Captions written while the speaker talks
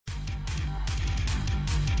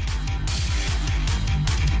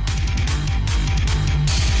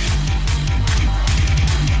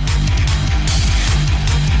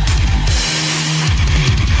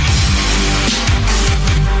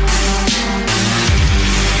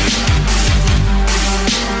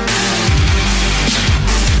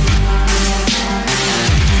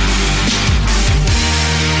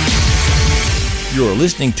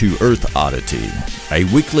listening to Earth Oddity, a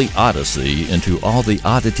weekly odyssey into all the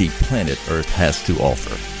oddity planet Earth has to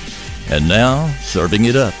offer. And now, serving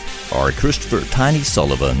it up are Christopher Tiny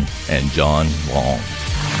Sullivan and John Long.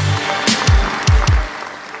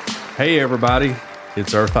 Hey everybody,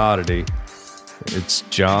 it's Earth Oddity. It's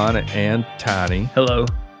John and Tiny. Hello.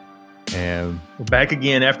 And we're back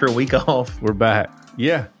again after a week off. We're back.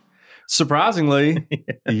 Yeah. Surprisingly,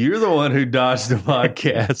 you're the one who dodged the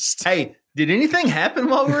podcast. Hey, did anything happen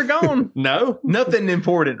while we were gone? No. Nothing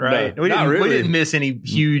important, right? No, not really. We didn't miss any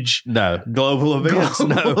huge global events.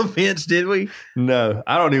 Events, did we? No.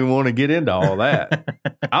 I don't even want to get into all that.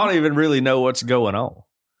 I don't even really know what's going on.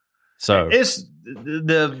 So it's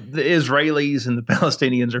the Israelis and the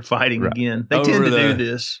Palestinians are fighting again. They tend to do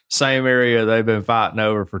this. Same area they've been fighting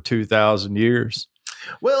over for 2,000 years.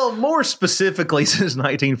 Well, more specifically since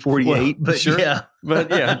 1948, but sure. Yeah. But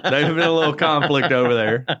yeah, there's been a little conflict over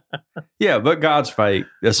there. Yeah, but God's fate,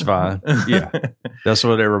 that's fine. Yeah, that's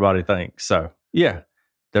what everybody thinks. So yeah,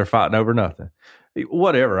 they're fighting over nothing.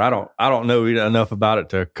 Whatever. I don't know enough about it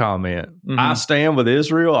to comment. Mm-hmm. I stand with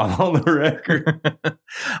Israel. I'm on the record.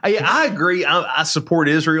 I agree. I support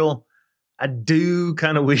Israel. I do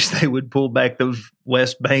kind of wish they would pull back those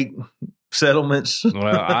West Bank settlements. Well,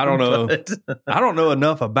 I don't know. I don't know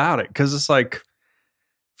enough about it because it's like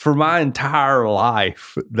for my entire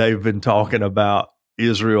life, they've been talking about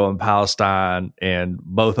Israel and Palestine and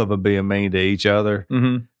both of them being mean to each other.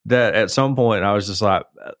 Mm-hmm. That at some point I was just like,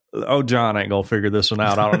 oh, John ain't going to figure this one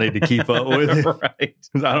out. I don't need to keep up with it. Right.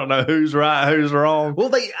 I don't know who's right, who's wrong. Well,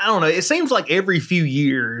 I don't know. It seems like every few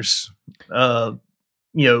years, Hamas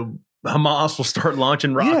will start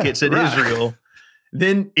launching rockets at Israel.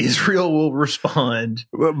 Then Israel will respond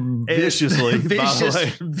viciously.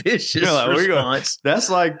 Vicious response. That's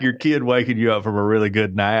like your kid waking you up from a really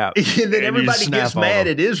good nap. And then everybody gets mad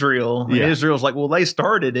at Israel. And Israel's like, well, they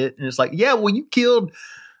started it. And it's like, yeah, well, you killed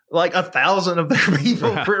like 1,000 of their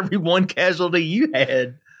people for every one casualty you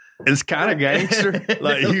had. It's kind of gangster.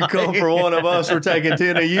 Like, you come for one of us, we're taking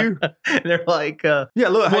 10 of you. And they're like, look,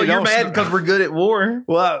 well, hey, you're mad because we're good at war.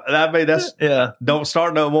 Well, I mean, that's, don't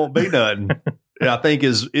start nothing, won't be nothing. I think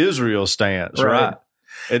is Israel's stance, right?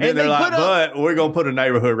 And then they're like, but we're going to put a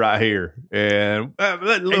neighborhood right here. And a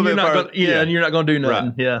little bit further. And you're not going to do nothing.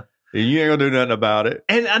 Right. Yeah. And you ain't going to do nothing about it.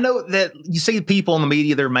 And I know that you see people in the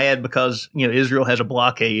media, they're mad because, Israel has a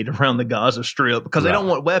blockade around the Gaza Strip because they don't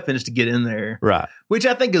want weapons to get in there. Right. Which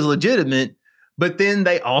I think is legitimate. But then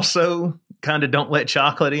they also kind of don't let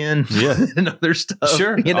chocolate in and other stuff.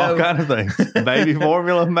 Sure, all kind of things. Baby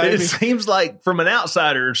formula, maybe. It seems like from an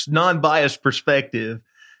outsider's non-biased perspective,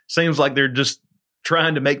 seems like they're just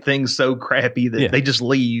trying to make things so crappy that they just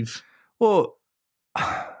leave. Well,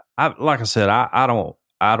 like I said, I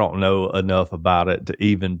don't know enough about it to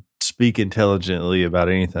even speak intelligently about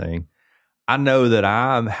anything. I know that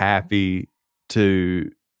I'm happy to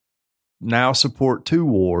now support two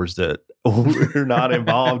wars that we're not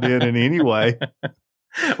involved in any way.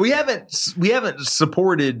 We haven't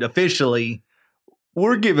supported officially.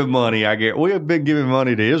 We're giving money. We have been giving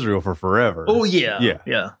money to Israel for forever. Oh yeah.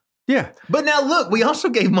 But now look, we also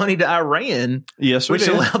gave money to Iran. Yes, which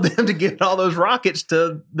allowed them to get all those rockets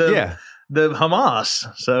to the Hamas.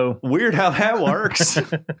 So weird how that works.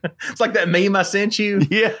 It's like that meme I sent you.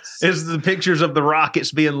 Yes. Is the pictures of the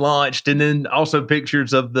rockets being launched and then also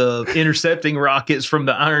pictures of the intercepting rockets from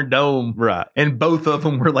the Iron Dome. Right. And both of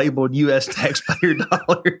them were labeled U.S. taxpayer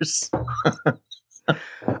dollars.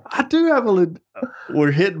 I do have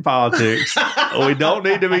we're hitting politics. We don't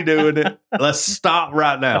need to be doing it. Let's stop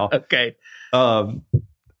right now. Okay.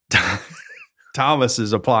 Thomas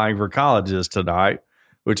is applying for colleges tonight,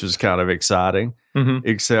 which was kind of exciting,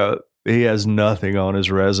 except he has nothing on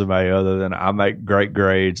his resume other than I make great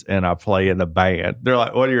grades and I play in the band. They're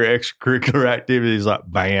like, what are your extracurricular activities? He's like,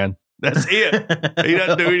 band. That's it. He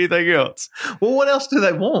doesn't do anything else. Well, what else do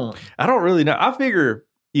they want? I don't really know. I figure,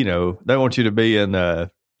 they want you to be in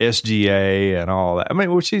the SGA and all that. I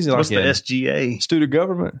mean, which is like what's the SGA? Student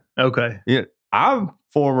government. Okay. Yeah, I'm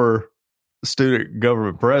former student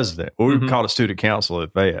government president. We call it student council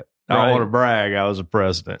at Fayette. I don't want to brag. I was a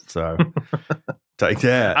president, so take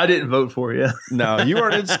that. I didn't vote for you. No, you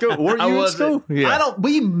weren't in school. Were you in school? Yeah.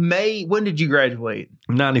 When did you graduate?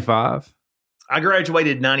 95. I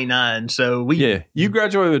graduated 99. So you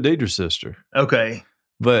graduated with Deidre's sister. Okay.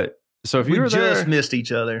 But so if you were there. We just missed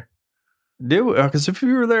each other. Did we? Because if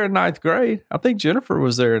you were there in ninth grade, I think Jennifer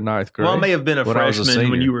was there in ninth grade. Well, I may have been a freshman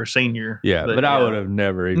when you were a senior. Yeah, but I would have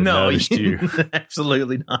never even noticed you.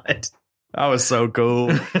 Absolutely not. I was so cool,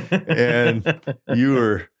 and you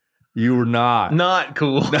were not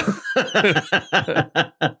cool.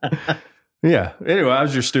 Yeah. Anyway, I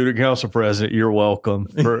was your student council president. You're welcome.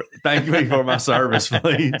 Thank me for my service,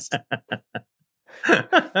 please.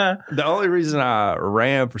 The only reason I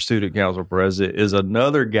ran for student council president is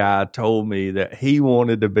another guy told me that he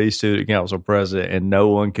wanted to be student council president and no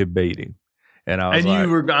one could beat him. And I was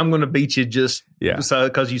I'm going to beat you just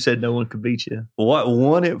because you said no one could beat you. What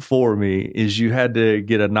won it for me is you had to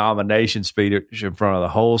get a nomination speech in front of the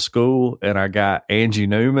whole school. And I got Angie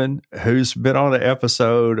Newman, who's been on an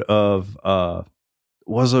episode of,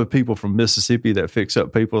 was it people from Mississippi that fix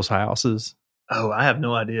up people's houses? Oh, I have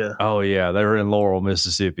no idea. Oh, yeah. They were in Laurel,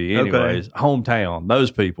 Mississippi. Anyways, hometown,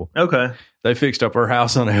 those people. Okay. They fixed up her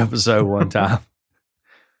house on an episode one time.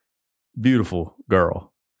 Beautiful girl.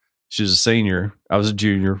 She's a senior. I was a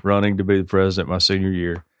junior running to be the president my senior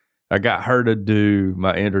year. I got her to do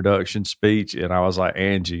my introduction speech, and I was like,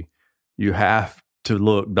 Angie, you have to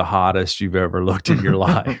look the hottest you've ever looked in your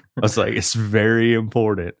life. I was like, it's very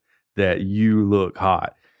important that you look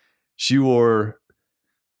hot. She wore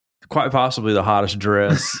quite possibly the hottest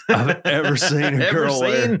dress I've ever seen a girl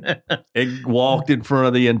wear. It walked in front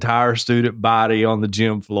of the entire student body on the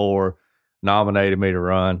gym floor, nominated me to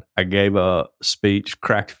run. I gave a speech,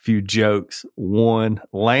 cracked a few jokes, won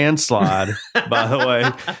landslide, by the way.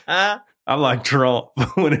 I'm like Trump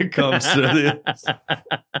when it comes to this.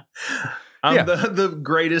 I'm the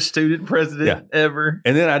greatest student president ever.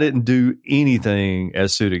 And then I didn't do anything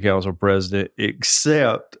as student council president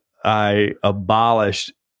except I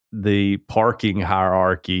abolished the parking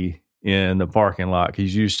hierarchy in the parking lot,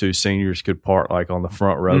 because used to seniors could park like on the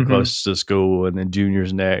front row closest to school and then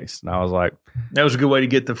juniors next. And I was like, that was a good way to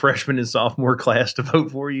get the freshman and sophomore class to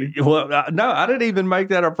vote for you. Well, no, I didn't even make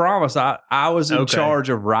that a promise. I was in charge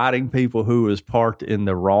of writing people who was parked in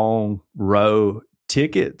the wrong row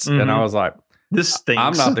tickets. And I was like, this stinks.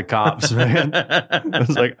 I'm not the cops, man. I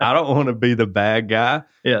was like, I don't want to be the bad guy.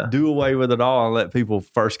 Yeah. Do away with it all and let people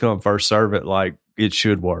first come, first serve it like it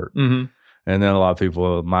should work. And then a lot of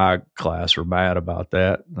people in my class were mad about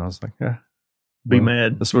that. And I was like, be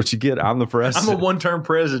mad. That's what you get. I'm the president. I'm a one-term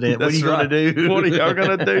president. What are you going to do? What are y'all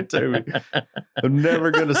going to do to me? I'm never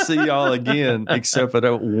going to see y'all again except for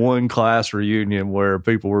that one class reunion where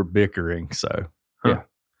people were bickering. So, yeah.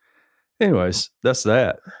 Anyways, that's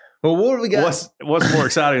that. Well, what have we got? What's more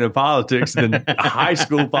exciting than politics than high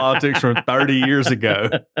school politics from 30 years ago?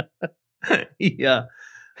 Yeah.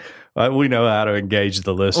 We know how to engage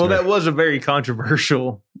the listener. Well, that was a very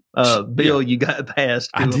controversial bill you got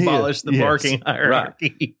passed to abolish the parking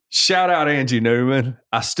hierarchy. Right. Shout out Angie Newman.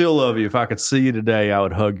 I still love you. If I could see you today, I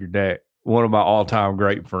would hug your neck. One of my all-time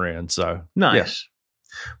great friends. So nice.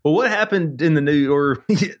 Yeah. Well, what happened in the news? Or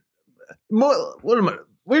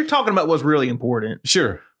we're talking about what's really important.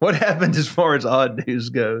 Sure. What happened as far as odd news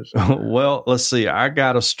goes? Well, let's see. I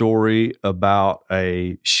got a story about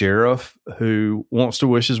a sheriff who wants to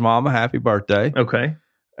wish his mom a happy birthday. Okay.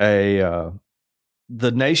 The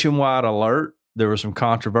nationwide alert. There was some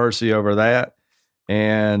controversy over that.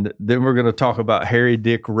 And then we're going to talk about Harry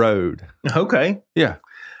Dick Road. Okay. Yeah.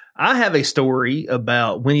 I have a story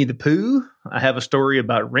about Winnie the Pooh. I have a story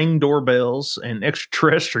about Ring doorbells and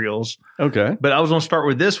extraterrestrials. Okay. But I was going to start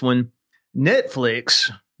with this one.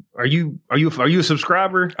 Netflix. Are you a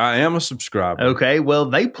subscriber? I am a subscriber. Okay. Well,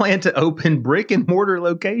 they plan to open brick and mortar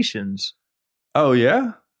locations. Oh,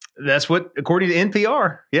 yeah? That's what, according to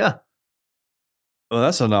NPR. Yeah. Well,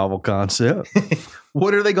 that's a novel concept.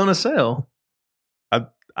 What are they going to sell?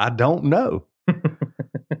 I don't know.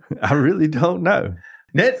 I really don't know.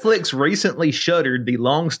 Netflix recently shuttered the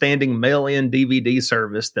long-standing mail-in DVD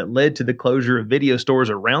service that led to the closure of video stores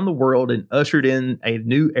around the world and ushered in a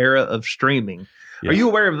new era of streaming. Yeah. Are you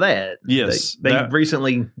aware of that? Yes. They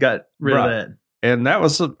recently got rid of that. And that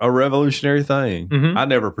was a revolutionary thing. I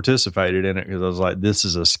never participated in it because I was like, this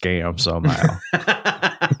is a scam somehow.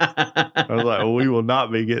 I was like, well, we will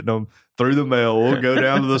not be getting them through the mail. We'll go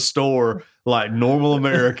down to the store like normal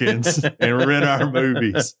Americans and rent our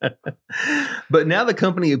movies. But now the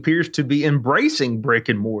company appears to be embracing brick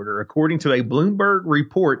and mortar, according to a Bloomberg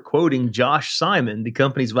report quoting Josh Simon, the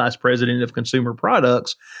company's vice president of consumer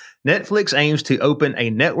products. Netflix aims to open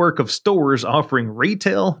a network of stores offering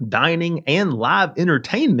retail, dining, and live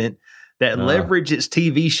entertainment that leverage its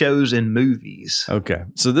TV shows and movies. Okay.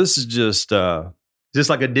 So this is just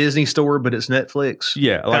like a Disney store, but it's Netflix?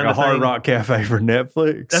 Yeah, like a Hard Rock Cafe for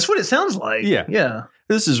Netflix. That's what it sounds like. Yeah. Yeah.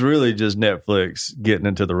 This is really just Netflix getting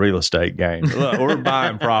into the real estate game. Look, we're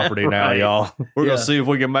buying property now, y'all. We're going to see if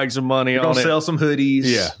we can make some money on it. We're going to sell some hoodies.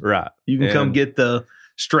 Yeah, right. You can come get the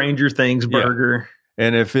Stranger Things burger.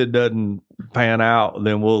 And if it doesn't pan out,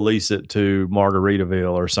 then we'll lease it to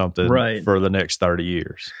Margaritaville or something for the next 30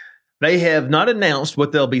 years. They have not announced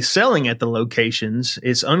what they'll be selling at the locations.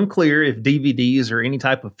 It's unclear if DVDs or any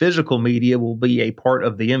type of physical media will be a part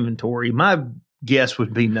of the inventory. My guess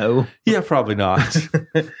would be no. Yeah, probably not.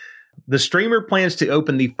 The streamer plans to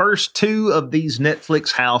open the first 2 of these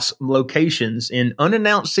Netflix House locations in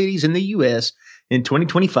unannounced cities in the U.S. in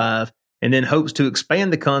 2025, and then hopes to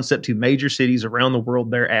expand the concept to major cities around the world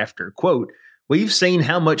thereafter. Quote, "We've seen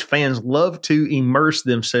how much fans love to immerse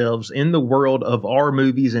themselves in the world of our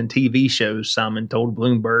movies and TV shows," Simon told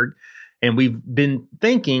Bloomberg, "and we've been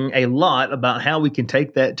thinking a lot about how we can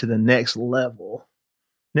take that to the next level."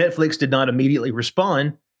 Netflix did not immediately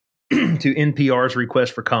respond to NPR's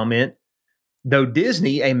request for comment, though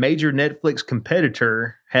Disney, a major Netflix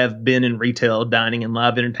competitor, have been in retail, dining, and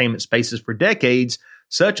live entertainment spaces for decades.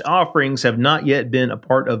 Such offerings have not yet been a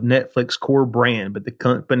part of Netflix's core brand, but the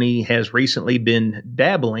company has recently been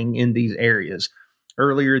dabbling in these areas.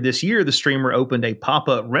 Earlier this year, the streamer opened a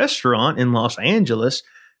pop-up restaurant in Los Angeles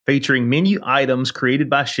featuring menu items created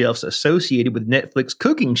by chefs associated with Netflix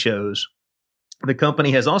cooking shows. The company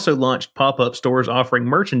has also launched pop-up stores offering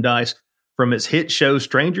merchandise from its hit show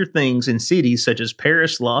Stranger Things in cities such as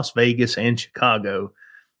Paris, Las Vegas, and Chicago.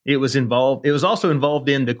 It was also involved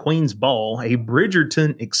in The Queen's Ball, a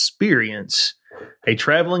Bridgerton experience, a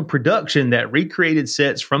traveling production that recreated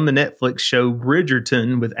sets from the Netflix show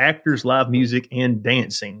Bridgerton with actors, live music, and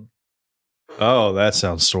dancing. Oh, that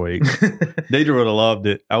sounds sweet. Deidre would have loved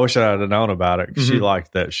it. I wish I had known about it because she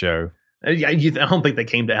liked that show. I don't think they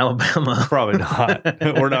came to Alabama. Probably not.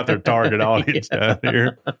 We're not their target audience down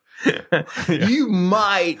here. Yeah. You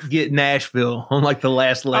might get Nashville on like the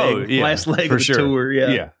last leg, last leg of the tour.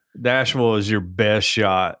 Yeah. Nashville is your best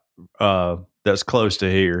shot. That's close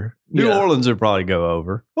to here. New Orleans would probably go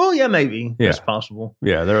over. Well, yeah, maybe. That's possible.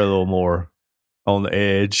 Yeah, they're a little more on the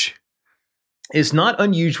edge. It's not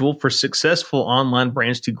unusual for successful online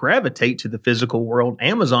brands to gravitate to the physical world.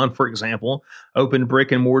 Amazon, for example, opened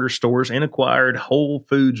brick and mortar stores and acquired Whole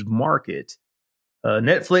Foods Market.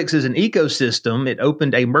 Netflix is an ecosystem. It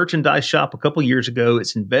opened a merchandise shop a couple years ago.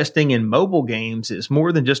 It's investing in mobile games. It's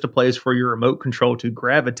more than just a place for your remote control to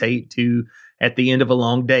gravitate to at the end of a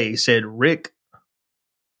long day, said Rick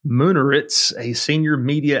Muneritz, a senior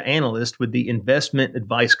media analyst with the investment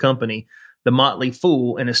advice company The Motley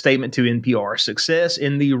Fool, in a statement to NPR. Success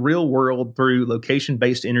in the real world through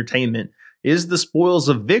location-based entertainment is the spoils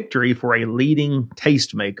of victory for a leading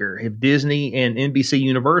tastemaker. If Disney and NBC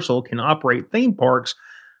Universal can operate theme parks,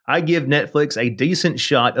 I give Netflix a decent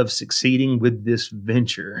shot of succeeding with this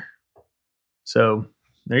venture. So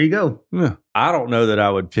there you go. Yeah. I don't know that I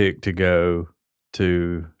would pick to go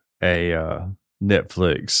to a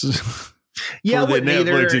Netflix. Yeah, for the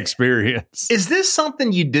Netflix experience. Is this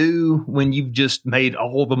something you do when you've just made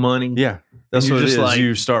all the money? Yeah, that's what it is. Like,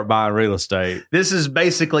 you start buying real estate. This is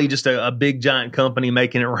basically just a big giant company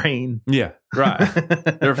making it rain. Yeah, right.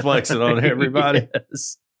 They're flexing on everybody.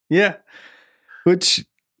 Yes. Yeah, which,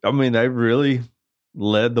 I mean, they really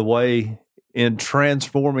led the way in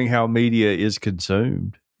transforming how media is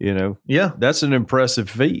consumed. You know, yeah, that's an impressive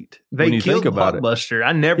feat. They when you killed think about Blockbuster.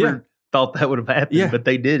 I never thought that would have happened, but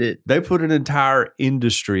they did it. They put an entire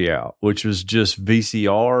industry out, which was just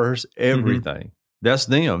VCRs, everything. Mm-hmm. That's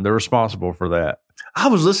them. They're responsible for that. I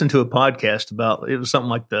was listening to a podcast about, it was something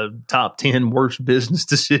like the top 10 worst business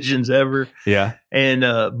decisions ever. Yeah.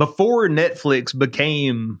 And before Netflix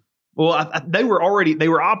became, they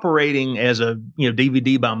were operating as a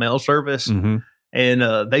DVD by mail service. Mm-hmm. And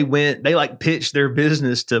they like pitched their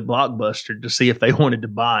business to Blockbuster to see if they wanted to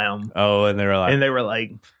buy them. Oh, and they were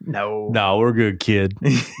like, no, we're good, kid.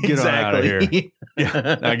 Get on out of here.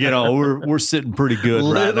 Yeah, now get on. We're sitting pretty good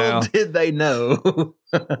right now. Little did they know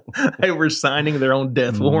they were signing their own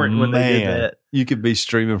death warrant when they did that. You could be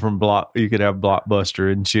streaming from You could have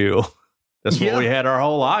Blockbuster and chill. That's what we had our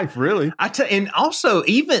whole life, really. And also,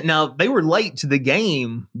 even now, they were late to the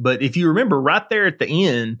game, but if you remember, right there at the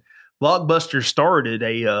end, Blockbuster started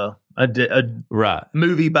a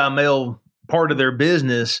movie by mail part of their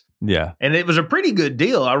business. Yeah. And it was a pretty good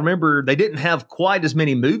deal. I remember they didn't have quite as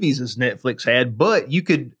many movies as Netflix had, but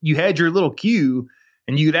you had your little queue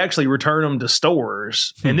and you could actually return them to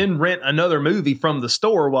stores and then rent another movie from the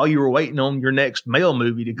store while you were waiting on your next mail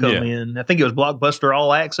movie to come in. I think it was Blockbuster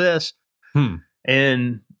All Access.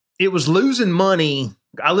 And it was losing money.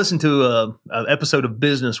 I listened to a episode of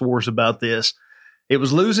Business Wars about this. It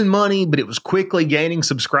was losing money, but it was quickly gaining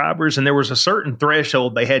subscribers, and there was a certain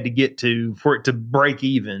threshold they had to get to for it to break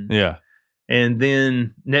even. Yeah. And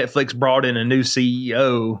then Netflix brought in a new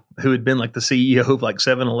CEO who had been like the CEO of like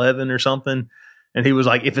 7-Eleven or something. And he was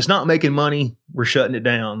like, if it's not making money, we're shutting it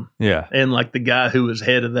down. Yeah. And like the guy who was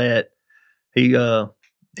head of that, he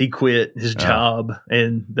he quit his job,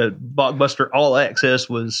 and the Blockbuster All Access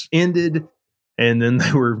was ended, and then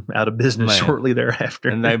they were out of business shortly thereafter.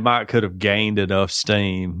 And they could have gained enough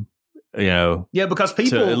steam, because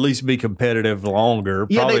people to at least be competitive longer.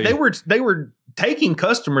 Yeah, they were taking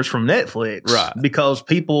customers from Netflix, right? Because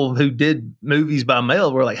people who did movies by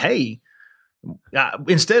mail were like, hey,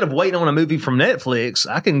 instead of waiting on a movie from Netflix,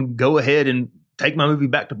 I can go ahead and take my movie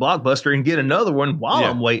back to Blockbuster and get another one while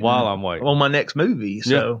I'm waiting on my next movie.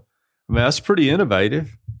 So, I mean, that's pretty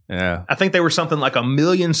innovative. Yeah. I think they were something like 1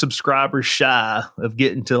 million subscribers shy of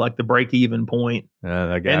getting to like the break even point.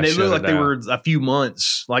 And they looked like they were a few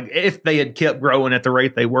months. Like if they had kept growing at the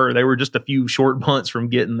rate they were just a few short months from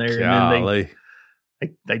getting there. Golly. And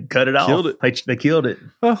then they cut it off. They killed it.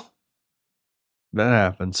 Well, that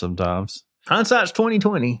happens sometimes. Hindsight's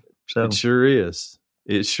 2020. So it sure is.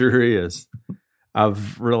 It sure is.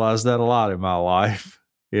 I've realized that a lot in my life,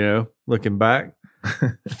 looking back.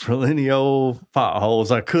 Plenty old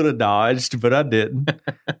potholes I could have dodged, but I didn't.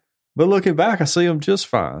 But looking back, I see them just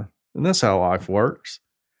fine. And that's how life works.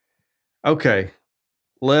 Okay,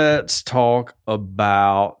 let's talk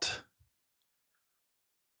about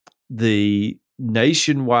the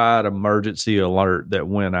nationwide emergency alert that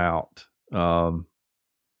went out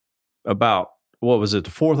about, what was it,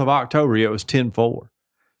 the 4th of October? Yeah, it was 10/4.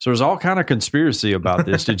 So there's all kind of conspiracy about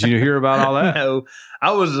this. Did you hear about all that? No,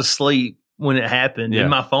 I was asleep when it happened, and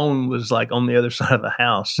my phone was like on the other side of the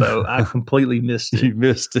house, so I completely missed it. You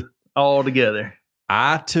missed it altogether.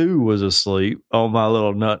 I too was asleep on my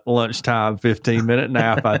little lunchtime 15-minute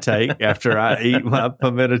nap I take after I eat my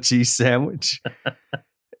pimento cheese sandwich,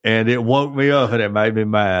 and it woke me up and it made me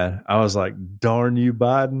mad. I was like, "Darn you,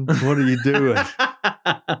 Biden! What are you doing?"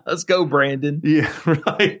 Let's go, Brandon. Yeah,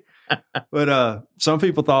 right. But some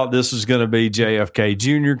people thought this was going to be JFK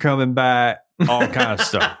Jr. coming back. All kind of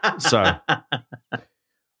stuff. So,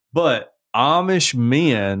 but Amish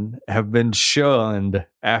men have been shunned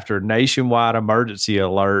after nationwide emergency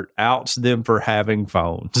alert outs them for having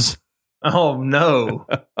phones. Oh, no.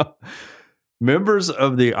 Members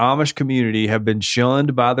of the Amish community have been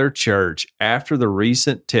shunned by their church after the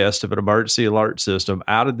recent test of an emergency alert system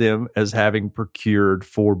outed them as having procured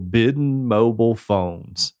forbidden mobile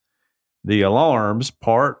phones. The alarms,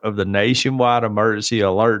 part of the nationwide emergency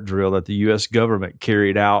alert drill that the U.S. government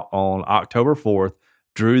carried out on October 4th,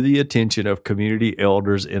 drew the attention of community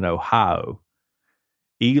elders in Ohio.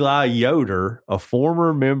 Eli Yoder, a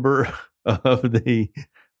former member of the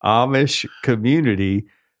Amish community,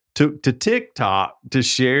 took to TikTok to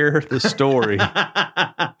share the story.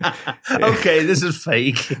 Okay, this is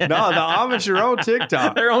fake. No, the Amish are on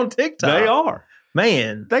TikTok. They're on TikTok. They are.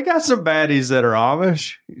 Man, they got some baddies that are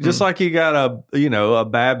Amish, just like you got a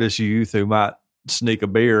Baptist youth who might sneak a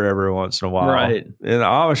beer every once in a while. Right. In the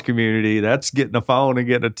Amish community, that's getting a phone and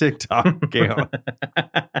getting a TikTok account.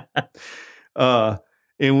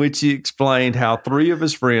 In which he explained how 3 of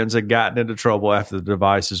his friends had gotten into trouble after the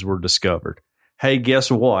devices were discovered. Hey,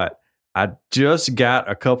 guess what? I just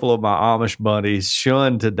got a couple of my Amish buddies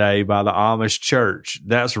shunned today by the Amish church.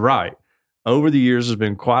 That's right. Over the years, there's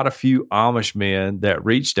been quite a few Amish men that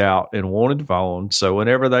reached out and wanted phones. So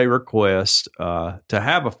whenever they request to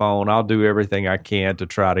have a phone, I'll do everything I can to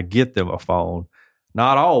try to get them a phone.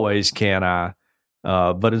 Not always can I,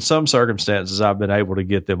 but in some circumstances, I've been able to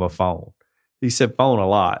get them a phone. He said phone a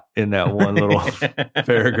lot in that one little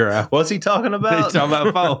paragraph. What's he talking about? He's talking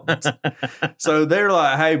about phones. So they're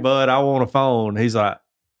like, hey, bud, I want a phone. He's like,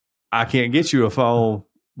 I can't get you a phone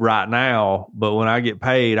right now, but when I get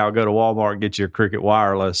paid, I'll go to Walmart and get you a Cricket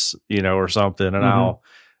Wireless, or something, and I'll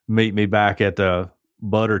meet me back at the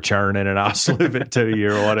butter churning and I'll slip it to you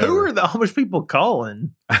or whatever. Who are the Amish people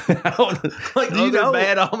calling? Like other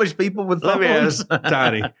bad Amish people with phones? Let me ask,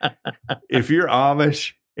 Tiny, if you're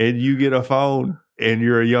Amish and you get a phone and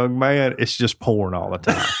you're a young man, it's just porn all the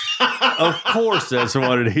time. Of course, that's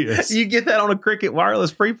what it is. You get that on a Cricket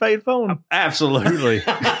Wireless prepaid phone? Absolutely.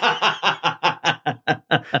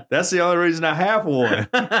 That's the only reason I have one.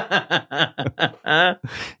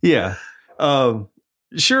 Yeah.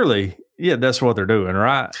 Surely, yeah, that's what they're doing,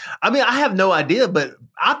 right? I mean, I have no idea, but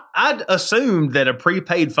I'd assumed that a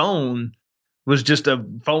prepaid phone was just a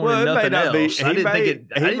phone and nothing else. I didn't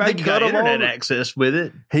think you got internet access with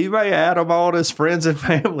it. He may add them on his friends and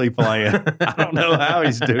family plan. I don't know how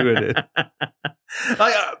he's doing it.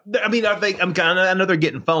 I mean, I know they're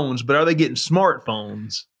getting phones, but are they getting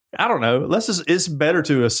smartphones? I don't know. It's better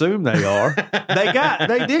to assume they are. They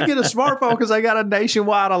did get a smartphone because they got a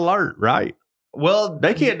nationwide alert, right? Well,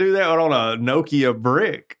 they can't do that on a Nokia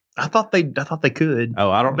brick. I thought they could.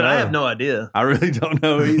 Oh, I don't know. But I have no idea. I really don't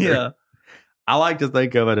know either. Yeah. I like to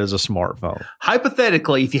think of it as a smartphone.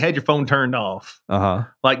 Hypothetically, if you had your phone turned off,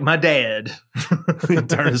 like my dad, He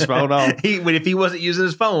turned his phone off. If he wasn't using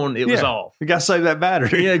his phone, it was off. You got to save that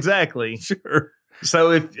battery. Yeah, exactly. Sure.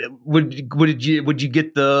 So if would you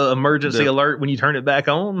get the emergency alert when you turn it back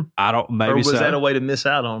on? I don't. Maybe or was so. that a way to miss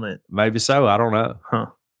out on it? Maybe so. I don't know. Huh?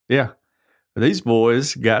 Yeah. These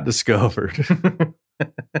boys got discovered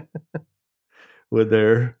with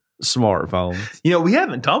their smartphones. We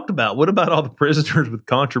haven't talked about what about all the prisoners with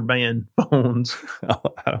contraband phones?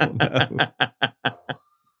 I don't know.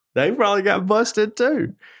 They probably got busted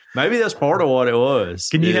too. Maybe that's part of what it was.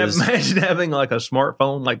 Can you imagine having like a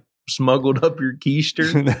smartphone like smuggled up your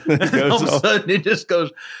keister? And all of a sudden it just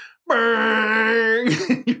goes,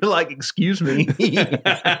 you're like, excuse me.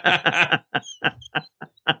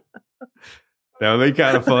 That would be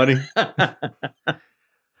kind of funny.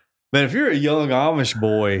 Man, if you're a young Amish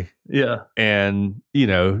boy, and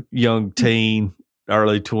young teen,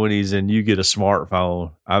 early 20s, and you get a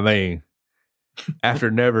smartphone, I mean, after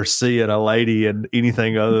never seeing a lady in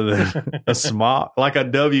anything other than a smart, like a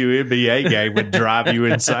WNBA game would drive you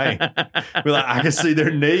insane. Be like, I can see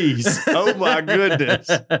their knees. Oh my goodness.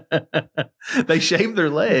 They shave their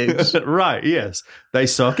legs. Right, yes. They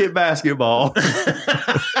suck at basketball.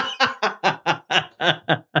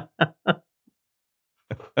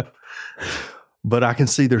 But I can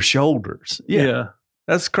see their shoulders. Yeah.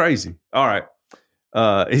 That's crazy. All right.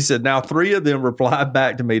 He said, now 3 of them replied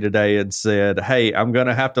back to me today and said, hey, I'm going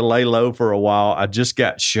to have to lay low for a while. I just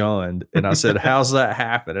got shunned. And I said, how's that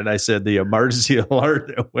happen? And they said, the emergency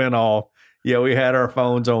alert that went off. Yeah, we had our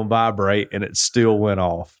phones on vibrate and it still went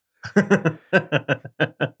off.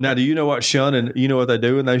 Now, do you know what shunning, you know what they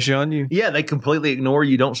do when they shun you? Yeah, they completely ignore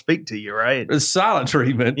you, don't speak to you, right? It's silent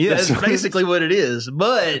treatment. Yeah, that's basically what it is.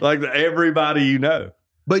 But like everybody you know.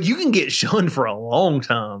 But you can get shunned for a long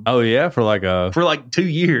time. Oh, yeah? For like 2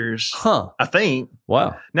 years. Huh. I think.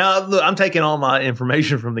 Wow. Now, look, I'm taking all my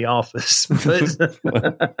information from the office. But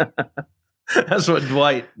that's what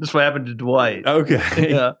happened to Dwight.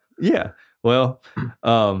 Okay. Yeah. Yeah. Well,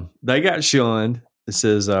 they got shunned. It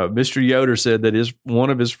says, Mr. Yoder said that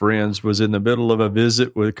one of his friends was in the middle of a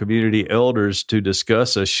visit with community elders to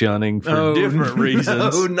discuss a shunning for different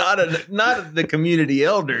reasons. No, not the community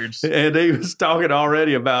elders. And he was talking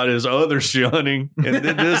already about his other shunning, and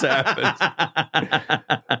then this happens.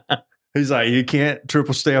 He's like, you can't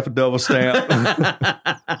triple stamp and double stamp.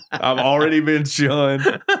 I've already been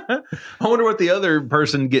shunned. I wonder what the other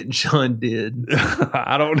person getting shunned did.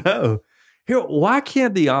 I don't know. Here, why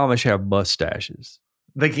can't the Amish have mustaches?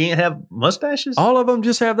 They can't have mustaches? All of them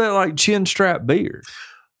just have that like chin strap beard.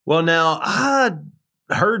 Well, now I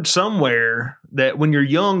heard somewhere that when you're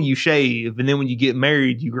young, you shave, and then when you get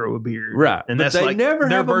married, you grow a beard. Right. And but that's they like never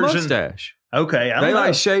their have a version. mustache. Okay. They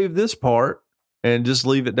like shave this part and just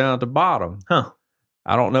leave it down at the bottom. Huh.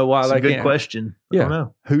 I don't know why That's they a good can't. Question. Yeah. I don't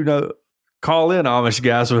know. Who knows? Call in, Amish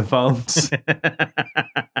guys with phones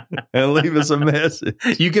and leave us a message.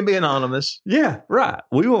 You can be anonymous. Yeah, right.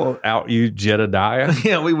 We won't out you, Jedediah.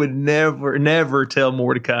 Yeah, we would never tell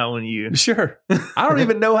Mordecai on you. Sure. I don't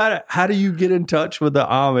even know how do you get in touch with the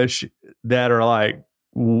Amish that are like,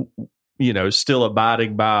 still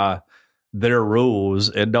abiding by their rules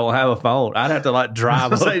and don't have a phone. I'd have to like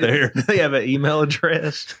drive up there. Do they have an email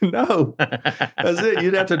address? No. That's it.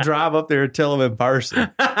 You'd have to drive up there and tell them in person.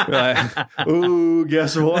 Like, ooh,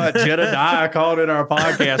 guess what? Jedediah called in our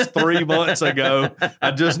podcast 3 months ago.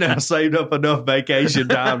 I just now saved up enough vacation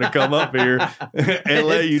time to come up here and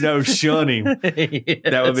let you know, shun him. Yes.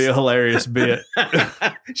 That would be a hilarious bit.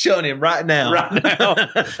 Shun him right now. Right now.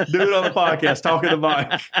 Do it on the podcast. Talk in the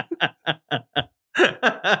mic.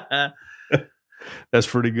 That's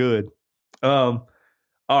pretty good. All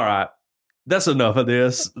right. That's enough of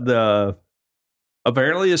this.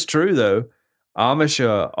 Apparently it's true, though.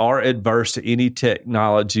 Amish are adverse to any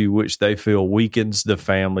technology which they feel weakens the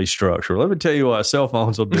family structure. Let me tell you what, cell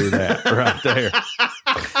phones will do that right there.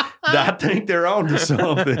 I think they're on to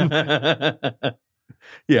something.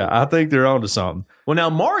 Yeah, I think they're on to something. Well, now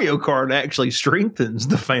Mario Kart actually strengthens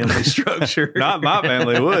the family structure. Not my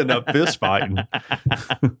family. We'll end up fist fighting.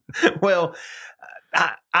 Well,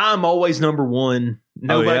 I'm always number one.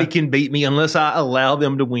 Nobody can beat me unless I allow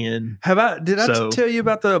them to win. Did I tell you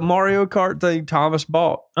about the Mario Kart thing Thomas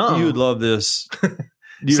bought? You would love this.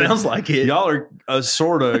 Sounds like it. Y'all are a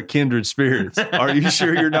sort of kindred spirits. Are you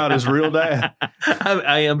sure you're not his real dad?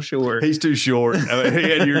 I am sure. He's too short. I mean, he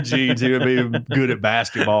had your genes. He would be good at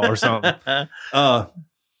basketball or something.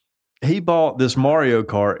 He bought this Mario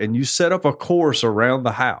Kart, and you set up a course around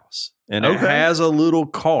the house. And it has a little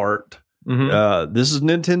cart. Mm-hmm. This is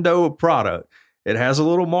Nintendo product. It has a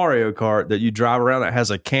little Mario Kart that you drive around that has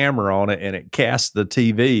a camera on it, and it casts the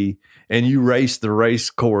TV, and you race the race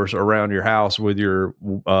course around your house with your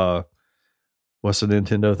what's the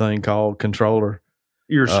Nintendo thing called? Controller.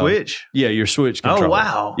 Your Switch? Yeah, your Switch controller. Oh,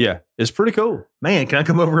 wow. Yeah, it's pretty cool. Man, can I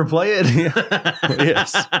come over and play it?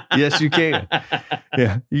 Yes, you can.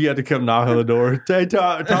 Yeah, you got to come knock on the door. Hey,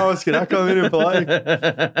 Thomas, can I come in and play?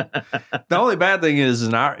 The only bad thing is,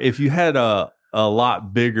 if you had a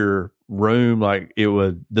lot bigger room, like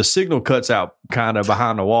the signal cuts out kind of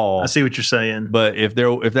behind the wall. I see what you're saying. But if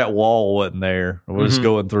that wall wasn't there, we're just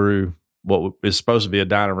going through what is supposed to be a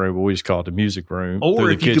dining room, but we just call it the music room,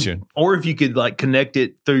 through the kitchen. Or if you could like connect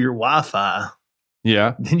it through your Wi-Fi,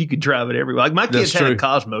 then you could drive it everywhere. Like my kids had a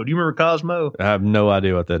Cosmo. Do you remember Cosmo? I have no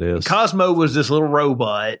idea what that is. Cosmo was this little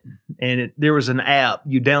robot, and there was an app.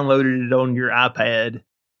 You downloaded it on your iPad,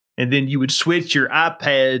 and then you would switch your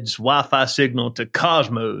iPad's Wi-Fi signal to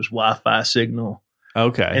Cosmo's Wi-Fi signal.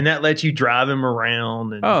 Okay. And that lets you drive him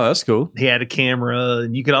around. And that's cool. He had a camera,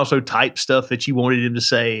 and you could also type stuff that you wanted him to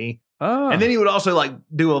say. And then he would also like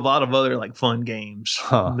do a lot of other like fun games.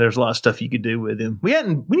 There's a lot of stuff you could do with him. We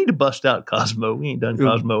need to bust out Cosmo. We ain't done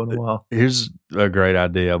Cosmo in a while. Here's a great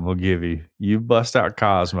idea I'm gonna give you. You bust out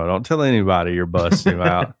Cosmo. Don't tell anybody you're busting him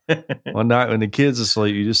out. One night when the kid's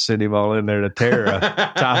asleep, you just send him all in there to Tara,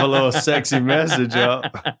 type a little sexy message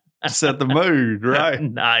up. Set the mood, right?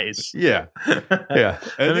 Nice. Yeah.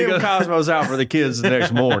 And then Cosmo's out for the kids the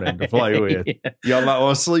next morning to play with. Y'all might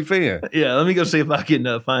want to sleep in. Yeah, let me go see if I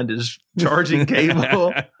can find his charging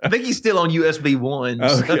cable. I think he's still on USB 1.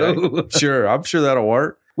 Okay. So. Sure. I'm sure that'll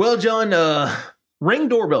work. Well, John, Ring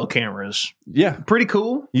doorbell cameras. Yeah. Pretty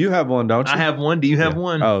cool. You have one, don't you? I have one. Do you have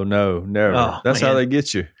one? Oh, no, never. Oh, that's how they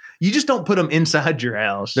get you. You just don't put them inside your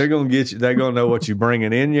house. They're going to get you. They're going to know what you're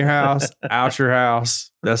bringing in your house, out your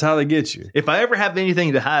house. That's how they get you. If I ever have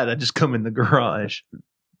anything to hide, I just come in the garage.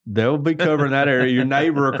 They'll be covering that area. Your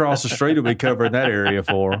neighbor across the street will be covering that area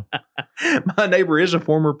for them. My neighbor is a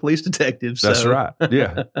former police detective. So. That's right.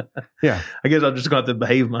 Yeah. Yeah. I guess I'm just going to have to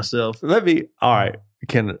behave myself. All right.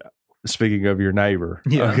 Speaking of your neighbor.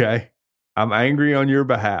 Yeah. Okay. I'm angry on your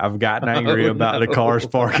behalf. I've gotten angry about the cars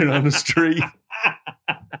parking on the street.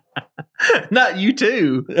 Not you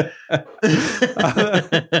too.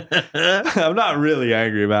 I'm not really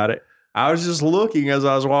angry about it. I was just looking as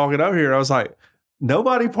I was walking over here. I was like,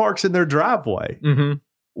 nobody parks in their driveway. Mm-hmm.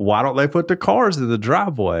 Why don't they put the cars in the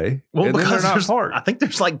driveway? Well, because they're not parked. I think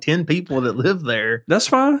there's like 10 people that live there. That's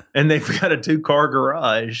fine. And they've got a 2-car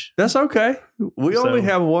garage. That's okay. We only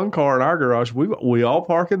have 1 car in our garage. We all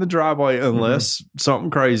park in the driveway unless something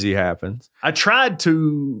crazy happens. I tried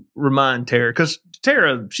to remind Tara, because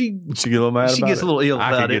Tara, she get a little mad. She gets a little ill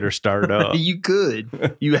about it. I could get her started up. You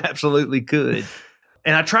could. You absolutely could.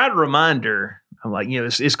 And I tried to remind her. I'm like,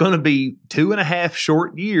 it's going to be 2.5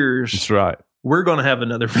 short years. That's right. We're going to have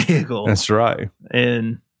another vehicle. That's right.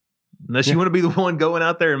 And unless you want to be the one going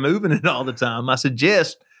out there and moving it all the time, I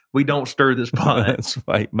suggest we don't stir this pot. That's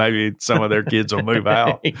right. Maybe some of their kids will move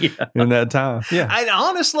out in that time. Yeah.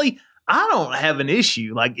 Honestly, I don't have an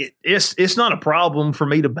issue. Like it's not a problem for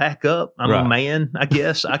me to back up. I'm a man, I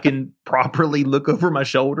guess. I can properly look over my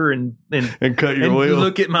shoulder and cut your wheel.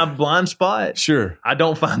 Look at my blind spot. Sure. I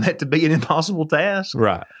don't find that to be an impossible task.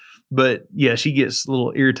 Right. But yeah, she gets a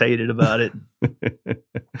little irritated about it.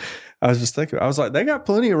 I was just thinking, I was like, they got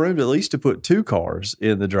plenty of room at least to put 2 cars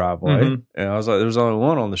in the driveway. Mm-hmm. And I was like, there's only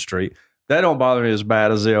 1 on the street. That don't bother me as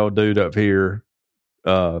bad as the old dude up here,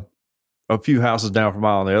 a few houses down from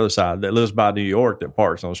mine on the other side that lives by New York that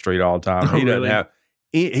parks on the street all the time. Oh, he doesn't have.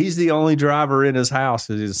 He's the only driver in his house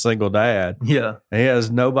because he's a single dad. Yeah. And he has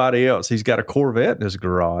nobody else. He's got a Corvette in his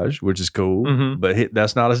garage, which is cool, but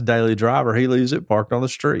that's not his daily driver. He leaves it parked on the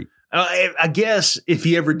street. I guess if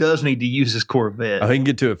he ever does need to use his Corvette. Oh, he can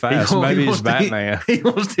get to it fast. Maybe he's Batman. He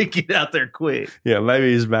wants to get out there quick. Yeah,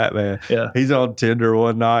 maybe he's Batman. Yeah. He's on Tinder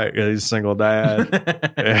one night and he's a single dad.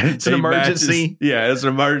 It's an emergency. It's an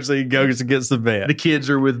emergency. He goes and gets the vet. The kids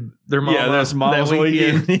are with their mom. Yeah, that's mom's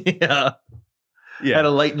weekend. Yeah. Had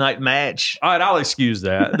a late night match. All right, I'll excuse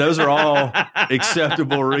that. Those are all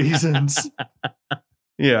acceptable reasons.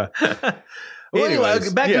 Yeah. Well, anyway,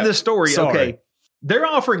 back to the story. Sorry. Okay. They're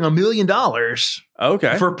offering $1 million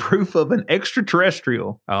for proof of an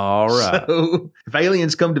extraterrestrial. All right. So if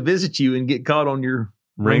aliens come to visit you and get caught on your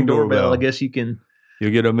Ring doorbell, I guess you'll get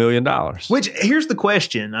 $1 million. Which, here's the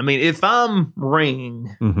question. I mean, if I'm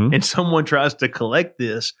Ring and someone tries to collect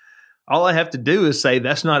this, all I have to do is say,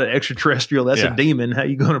 that's not an extraterrestrial, that's a demon. How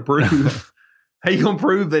you going to prove How you gonna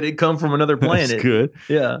prove that it come from another planet? That's good.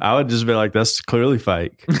 Yeah. I would just be like, that's clearly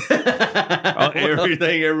fake.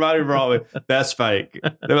 Everything everybody brought me, that's fake.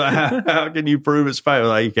 They're like, how can you prove it's fake?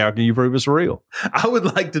 Like, how can you prove it's real? I would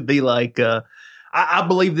like to be like, I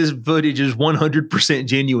believe this footage is 100%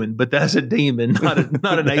 genuine, but that's a demon, not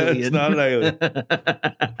an alien. It's not an alien.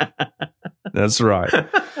 That's right.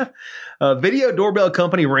 Video doorbell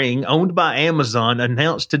company Ring, owned by Amazon,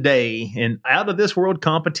 announced today an out-of-this-world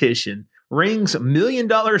competition. Ring's $1 million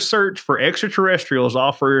search for extraterrestrials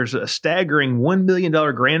offers a staggering $1 million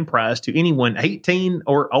grand prize to anyone 18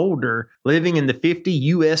 or older living in the 50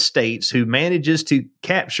 U.S. states who manages to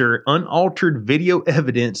capture unaltered video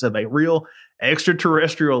evidence of a real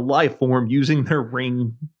extraterrestrial life form using their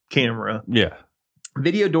Ring camera. Yeah.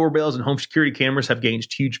 Video doorbells and home security cameras have gained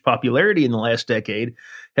huge popularity in the last decade,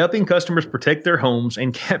 helping customers protect their homes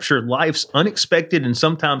and capture life's unexpected and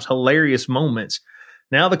sometimes hilarious moments.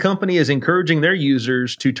 Now the company is encouraging their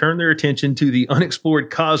users to turn their attention to the unexplored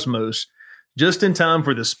cosmos just in time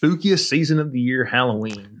for the spookiest season of the year,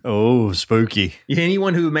 Halloween. Oh, spooky.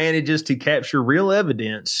 Anyone who manages to capture real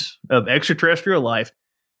evidence of extraterrestrial life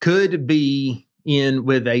could be in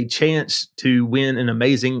with a chance to win an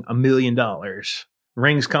amazing $1 million.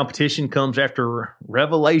 Ring's competition comes after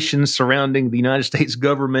revelations surrounding the United States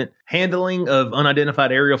government handling of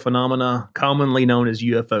unidentified aerial phenomena commonly known as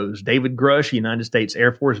UFOs. David Grush, United States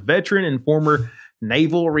Air Force veteran and former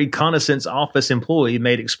Naval Reconnaissance Office employee,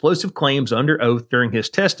 made explosive claims under oath during his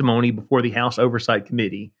testimony before the House Oversight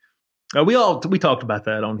Committee. We talked about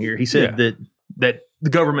that on here. He said that the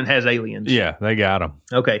government has aliens. Yeah, they got them.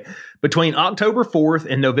 Okay. Between October 4th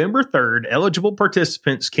and November 3rd, eligible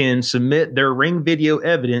participants can submit their Ring video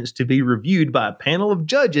evidence to be reviewed by a panel of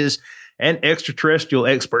judges and extraterrestrial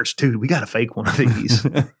experts. Dude, we got to fake one of these.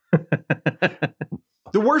 The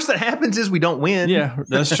worst that happens is we don't win. Yeah,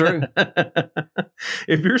 that's true.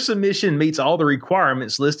 If your submission meets all the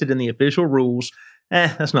requirements listed in the official rules,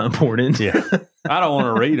 that's not important. Yeah. I don't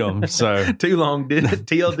want to read them. So too long, did it?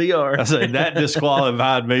 TLDR. I say that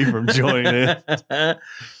disqualified me from joining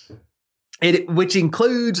it. Which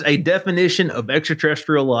includes a definition of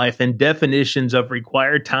extraterrestrial life and definitions of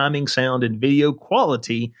required timing, sound, and video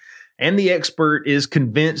quality. And the expert is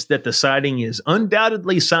convinced that the sighting is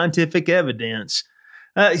undoubtedly scientific evidence.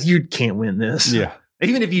 You can't win this. Yeah.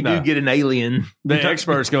 Even if you do get an alien, the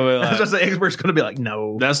expert's going to be like, the expert's going to be like,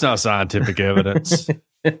 no, that's not scientific evidence.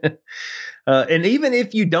 And even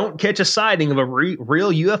if you don't catch a sighting of a real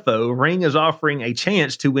UFO, Ring is offering a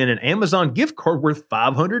chance to win an Amazon gift card worth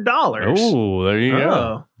 $500. Oh, there you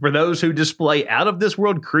go. For those who display out of this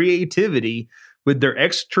world creativity with their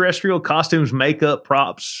extraterrestrial costumes, makeup,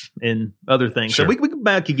 props, and other things. Sure. So we could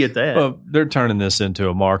get that. Well, they're turning this into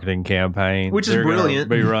a marketing campaign. Which is brilliant.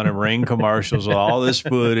 Be running Ring commercials with all this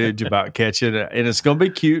footage about catching it. And it's going to be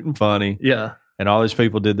cute and funny. Yeah. And all these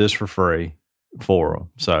people did this for free for them.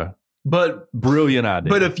 So, but brilliant idea.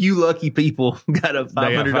 But a few lucky people got a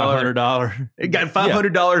 $500. Got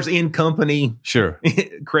 $500 in company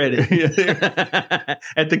credit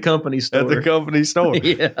at the company store. At the company store.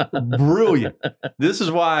 Yeah. Brilliant. This is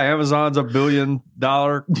why Amazon's $1 billion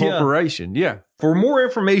corporation. Yeah. For more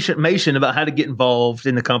information about how to get involved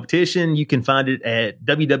in the competition, you can find it at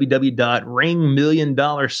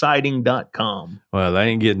www.ringmilliondollarsighting.com. Well, they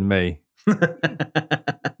ain't getting me.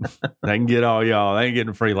 They can get all y'all. They ain't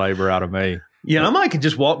getting free labor out of me. Yeah, I might could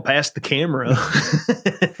just walk past the camera.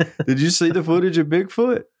 Did you see the footage of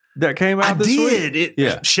Bigfoot that came out this week?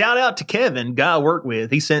 Shout out to Kevin, guy I work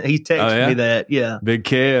with. He texted me that. Yeah. Big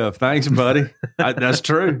Kev. Thanks, buddy. That's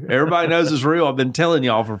true. Everybody knows it's real. I've been telling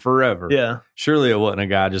y'all for forever. Yeah. Surely it wasn't a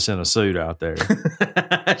guy just in a suit out there.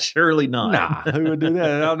 Surely not. Nah, who would do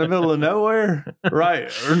that out in the middle of nowhere?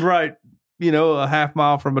 Right. A half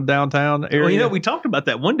mile from a downtown area. Well, we talked about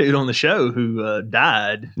that one dude on the show who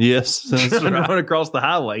died. Yes. That's right. Run across the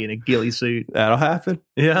highway in a ghillie suit. That'll happen.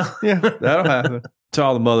 Yeah. Yeah, that'll happen. To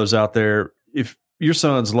all the mothers out there, if your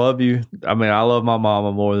sons love you, I mean, I love my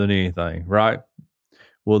mama more than anything, right?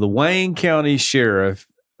 Well, the Wayne County Sheriff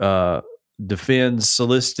defends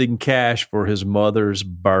soliciting cash for his mother's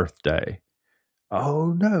birthday.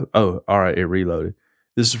 Oh, no. Oh, all right. It reloaded.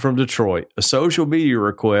 This is from Detroit. A social media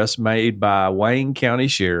request made by the Wayne County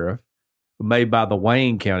Sheriff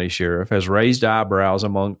has raised eyebrows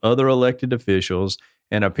among other elected officials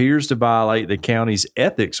and appears to violate the county's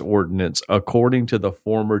ethics ordinance, according to the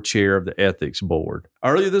former chair of the ethics board.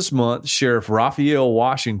 Earlier this month, Sheriff Raphael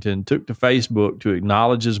Washington took to Facebook to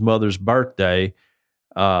acknowledge his mother's birthday,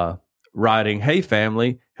 writing, "Hey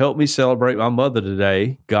family, help me celebrate my mother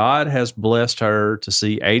today. God has blessed her to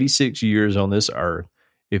see 86 years on this earth.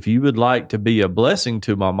 If you would like to be a blessing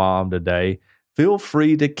to my mom today, Feel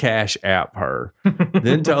free to Cash App her.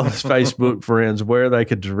 Then told his Facebook friends where they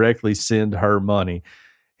could directly send her money.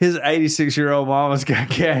 His 86-year-old mama's got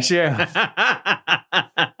Cash App.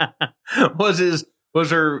 Was his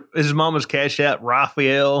mama's Cash App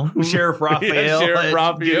Raphael? Sheriff Raphael? Yeah, Sheriff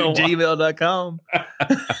Raphael. gmail.com.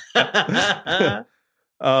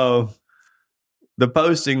 The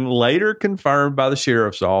posting, later confirmed by the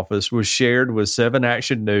sheriff's office, was shared with 7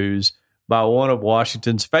 Action News by one of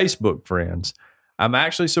Washington's Facebook friends. I'm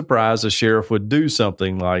actually surprised the sheriff would do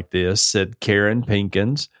something like this, said Karen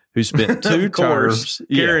Pinkins, who spent 2 terms.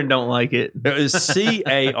 Karen don't like it. It was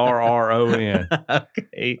Carron.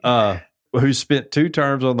 Okay. Who spent 2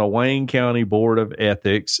 terms on the Wayne County Board of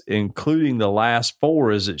Ethics, including the last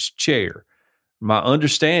 4 as its chair. My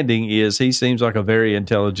understanding is he seems like a very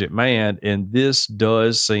intelligent man, and this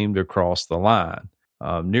does seem to cross the line.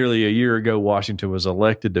 Nearly a year ago, Washington was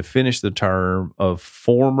elected to finish the term of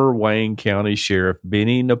former Wayne County Sheriff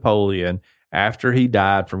Benny Napoleon after he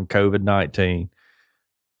died from COVID-19.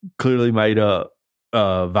 Clearly made up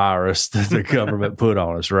virus that the government put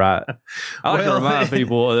on us, right? I like to remind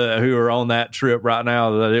people who are on that trip right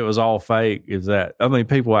now that it was all fake.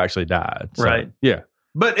 People actually died. So, right. Yeah.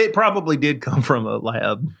 But it probably did come from a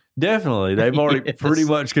lab. Definitely. They've already pretty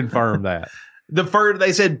much confirmed that.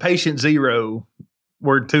 They said patient 0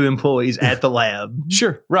 were 2 employees at the lab.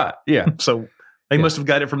 Sure. Right. Yeah. So they must have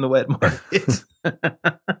got it from the wet market.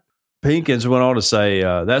 Pinkins went on to say,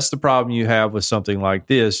 that's the problem you have with something like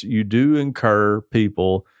this. You do incur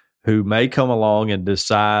people who may come along and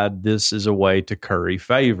decide this is a way to curry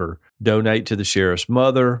favor. Donate to the sheriff's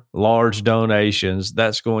mother, large donations.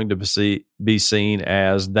 That's going to be seen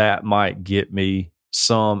as that might get me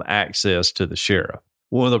some access to the sheriff.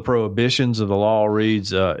 One of the prohibitions of the law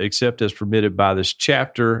reads, except as permitted by this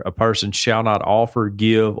chapter, a person shall not offer,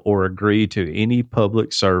 give, or agree to any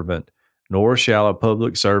public servant, nor shall a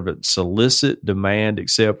public servant solicit, demand,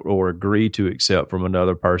 accept, or agree to accept from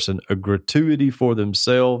another person a gratuity for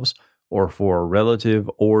themselves or for a relative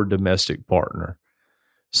or domestic partner.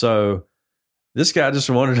 So this guy just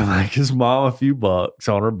wanted to make his mom a few bucks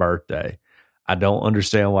on her birthday. I don't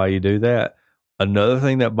understand why you do that. Another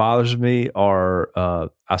thing that bothers me are,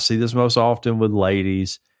 I see this most often with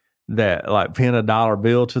ladies that like pin a dollar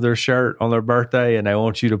bill to their shirt on their birthday and they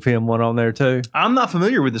want you to pin one on there too. I'm not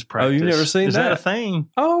familiar with this practice. Oh, you've never seen that? Is that a thing?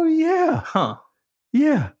 Oh, yeah. Huh.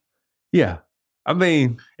 Yeah. Yeah. I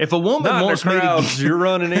mean, if a woman wants me to, you're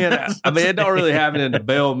running in. I mean, it don't really happen in the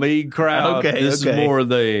Belle Meade crowd. Okay, this is more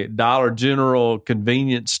the Dollar General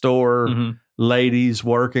convenience store ladies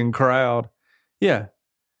working crowd. Yeah.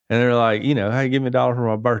 And they're like, hey, give me $1 for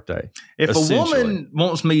my birthday. If a woman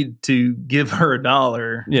wants me to give her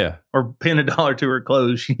 $1, yeah, or pin $1 to her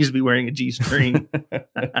clothes, she needs to be wearing a G-string.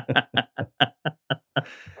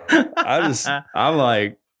 I'm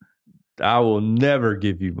like, I will never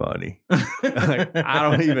give you money. Like, I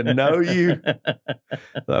don't even know you.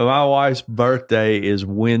 So my wife's birthday is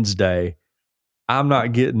Wednesday. I'm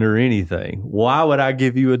not getting her anything. Why would I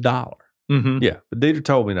give you $1? Mm-hmm. Yeah, but Dieter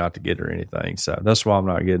told me not to get her anything, so that's why I'm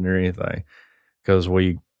not getting her anything, because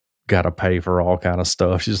we got to pay for all kind of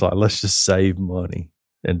stuff. She's like, let's just save money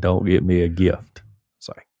and don't get me a gift. It's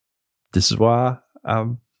like, this is why I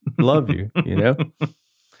love you,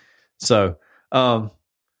 So, but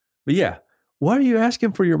yeah, what are you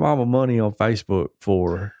asking for your mama money on Facebook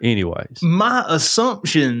for anyways? My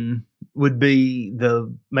assumption would be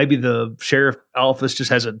maybe the sheriff office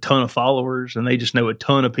just has a ton of followers and they just know a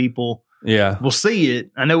ton of people. Yeah. Will see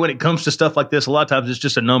it. I know when it comes to stuff like this, a lot of times it's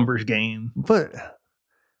just a numbers game. But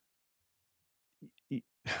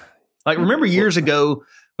like, remember years ago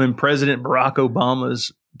when President Barack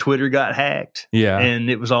Obama's Twitter got hacked? Yeah.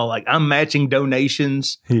 And it was all like, I'm matching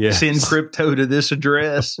donations. Yes. Send crypto to this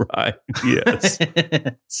address. Right. Yes.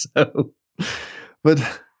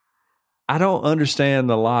 But I don't understand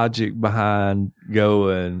the logic behind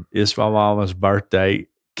going, it's my mama's birthday,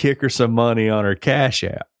 kick her some money on her Cash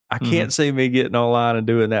App. I can't see me getting online and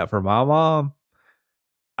doing that for my mom.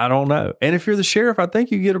 I don't know. And if you're the sheriff, I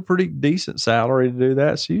think you get a pretty decent salary to do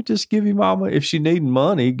that. So you just give your mama, if she needs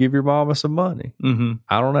money, give your mama some money. Mm-hmm.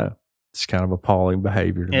 I don't know. It's kind of appalling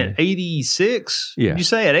behavior to me. At 86? Yeah. Did you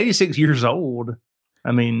say at 86 years old?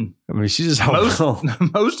 I mean, she's just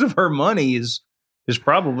most of her money is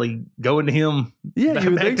probably going to him. Yeah,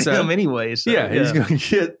 you would think so. Him anyway. So, yeah, he's going to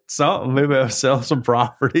get something. Maybe I'll sell some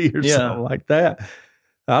property or something like that.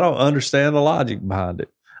 I don't understand the logic behind it.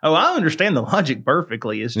 Oh, I understand the logic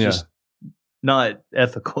perfectly. It's just not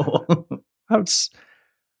ethical. I'm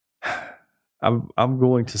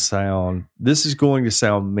going to sound. This is going to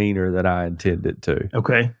sound meaner than I intend it to.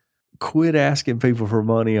 Okay. quit asking people for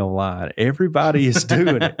money online. Everybody is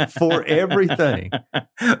doing it for everything.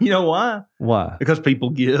 You know why? Why? Because people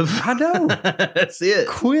give. I know. That's it.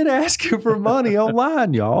 Quit asking for money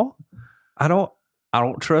online, y'all. I don't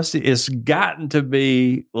trust it. It's gotten to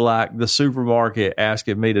be like the supermarket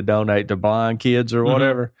asking me to donate to blind kids or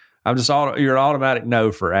whatever. I'm just you're an automatic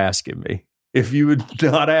no for asking me. If you would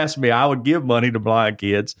not ask me, I would give money to blind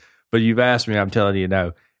kids. But you've asked me, I'm telling you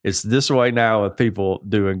no. It's this way now with people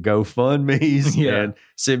doing GoFundMe's and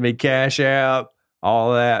send me cash out,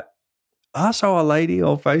 all that. I saw a lady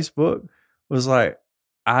on Facebook was like,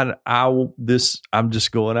 I'm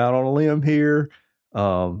just going out on a limb here.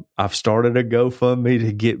 I've started a GoFundMe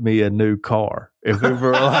to get me a new car. If people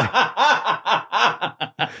are like,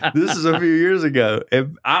 this is a few years ago. If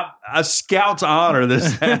I Scout's honor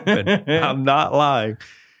this happened. I'm not lying.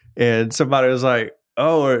 And somebody was like,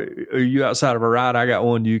 oh, are you outside of a ride? I got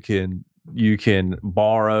one you can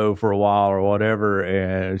borrow for a while or whatever.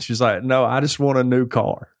 And she's like, no, I just want a new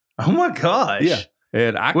car. Oh my gosh. Yeah.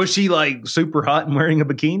 And was she like super hot and wearing a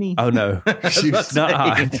bikini? Oh no, she was not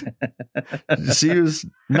hot. She was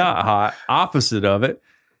not hot. Opposite of it.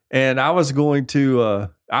 And I was going to,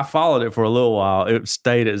 I followed it for a little while. It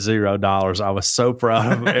stayed at $0. I was so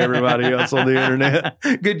proud of everybody else on the internet.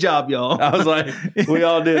 Good job, y'all. I was like, we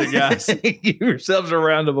all did it, guys. Give yourselves a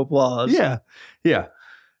round of applause. Yeah. Yeah.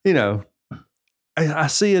 You know, I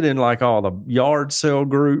see it in like all the yard sale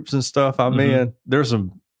groups and stuff I'm in. There's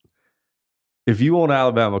some, if you want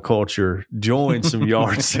Alabama culture, join some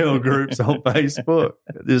yard sale groups on Facebook.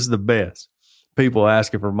 This is the best. People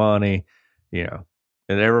asking for money, you know.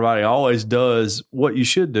 And everybody always does what you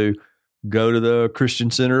should do. Go to the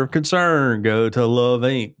Christian Center of Concern. Go to Love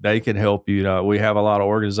Inc. They can help you. You know, we have a lot of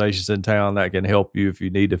organizations in town that can help you if you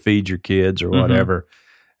need to feed your kids or whatever.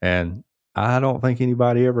 And I don't think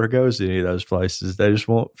anybody ever goes to any of those places. They just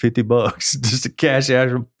want $50 just to cash out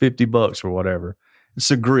 $50 or whatever.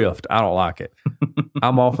 It's a grift. I don't like it.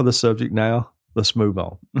 I'm off of the subject now. Let's move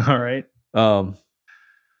on. All right.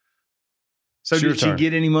 So did she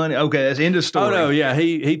get any money? Okay, that's the end of story. Oh, no, yeah.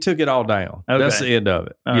 He took it all down. Okay. That's the end of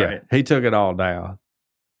it. All right. He took it all down.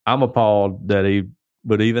 I'm appalled that he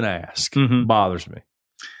would even ask. Bothers me.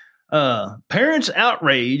 Parents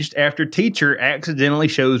outraged after teacher accidentally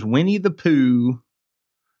shows Winnie the Pooh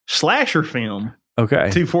slasher film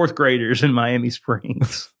to fourth graders in Miami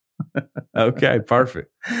Springs. Okay,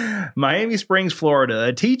 perfect. Miami Springs, Florida.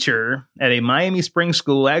 A teacher at a Miami Springs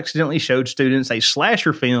school accidentally showed students a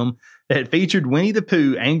slasher film that featured Winnie the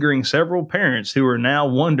Pooh, angering several parents who are now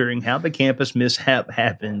wondering how the campus mishap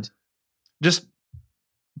happened. Just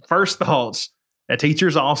first thoughts. That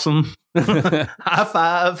teacher's awesome. High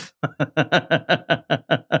five.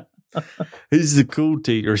 He's the cool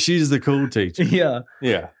teacher. Or she's the cool teacher. Yeah.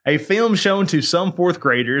 Yeah. A film shown to some fourth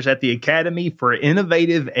graders at the Academy for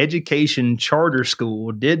Innovative Education Charter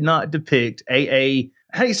School did not depict A.A.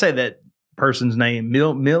 How do you say that person's name?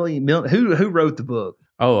 Who wrote the book?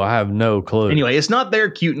 Oh, I have no clue. Anyway, it's not their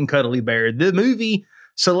cute and cuddly bear. The movie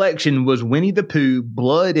selection was Winnie the Pooh,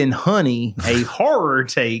 Blood and Honey, a horror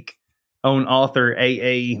take on author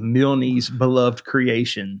A.A. Milne's beloved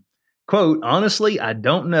creation. Quote, honestly, I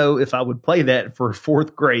don't know if I would play that for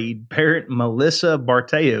fourth grade, parent Melissa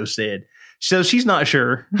Barteo said. So she's not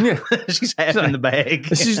sure. Yeah. She's half in the bag.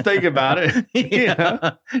 She's thinking about it.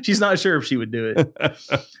 Yeah. She's not sure if she would do it.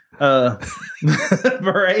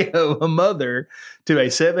 Barreo, a mother to a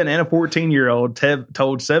 7 and a 14-year-old,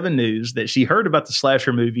 told 7 News that she heard about the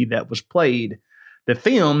slasher movie that was played. The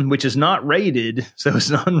film, which is not rated, so it's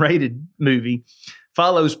an unrated movie,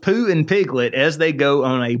 follows Pooh and Piglet as they go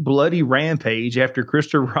on a bloody rampage after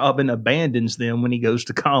Christopher Robin abandons them when he goes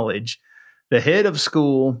to college. The head of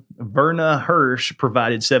school, Verna Hirsch,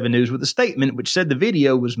 provided 7 News with a statement which said the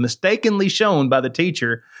video was mistakenly shown by the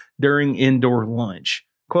teacher during indoor lunch.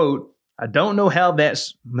 Quote, I don't know how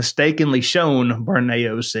that's mistakenly shown,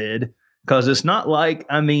 Barneo said, because it's not like,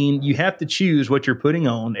 you have to choose what you're putting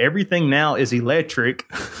on. Everything now is electric.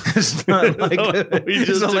 It's not like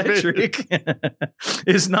it's electric.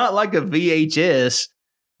 It's not like a VHS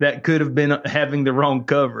that could have been having the wrong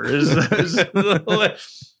cover.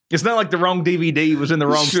 It's not like the wrong DVD was in the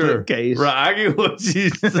wrong slipcase. Right, I get what you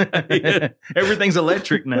say. Everything's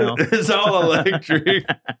electric now. It's all electric.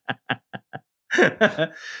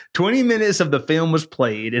 20 minutes of the film was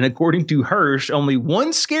played, and according to Hirsch, only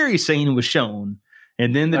one scary scene was shown,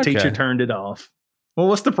 and then the teacher turned it off. Well,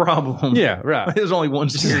 what's the problem? Yeah, right. There's only one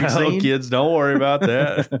scary scene. Kids, don't worry about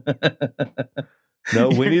that. No,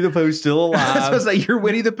 Winnie the Pooh's still alive. I was going to say, your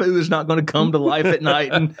Winnie the Pooh is not going to come to life at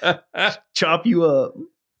night and chop you up.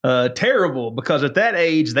 Terrible, because at that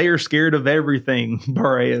age, they are scared of everything,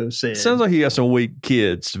 Barrio said. Sounds like you got some weak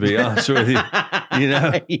kids, to be honest with you. You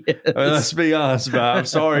know? Yes. I mean, let's be honest about it. I'm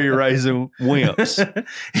sorry you're raising wimps.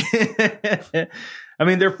 I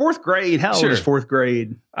mean, they're fourth grade. How old is fourth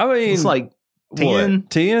grade? I mean, it's like 10. What,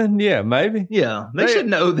 10? Yeah, maybe. Yeah. They should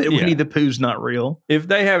know that Winnie the Pooh's not real. If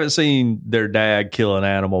they haven't seen their dad kill an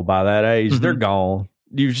animal by that age, they're gone.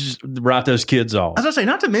 You just write those kids off. As I say,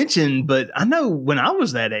 not to mention, but I know when I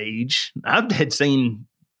was that age, I had seen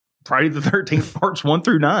Friday the 13th parts 1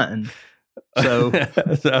 through 9. So,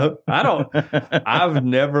 I've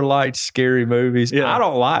never liked scary movies. Yeah. I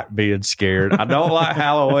don't like being scared. I don't like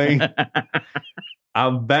Halloween.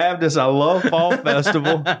 I'm Baptist. I love Fall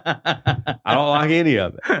Festival. I don't like any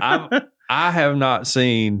of it. I have not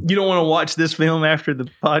seen. You don't want to watch this film after the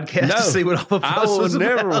podcast to see what all the fuss was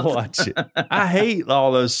about? I will never watch it. I hate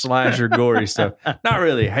all those slasher gory stuff. Not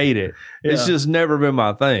really hate it. Yeah. It's just never been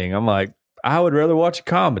my thing. I'm like, I would rather watch a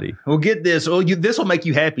comedy. Well, get this. Well, this will make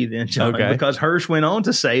you happy then, John, okay. Because Hirsch went on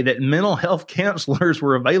to say that mental health counselors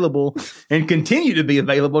were available and continue to be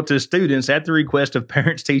available to students at the request of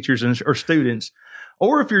parents, teachers, or students.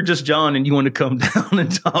 Or if you're just John and you want to come down and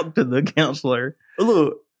talk to the counselor.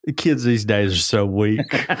 Look, the kids these days are so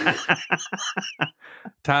weak.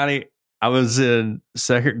 Tiny, I was in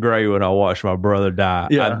second grade when I watched my brother die.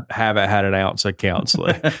 Yeah. I haven't had an ounce of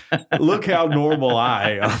counseling. Look how normal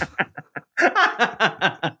I am.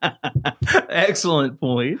 Excellent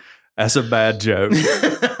point. That's a bad joke.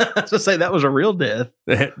 I was to say that was a real death.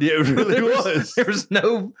 It really was. There was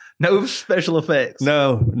no special effects.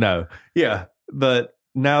 No. Yeah, but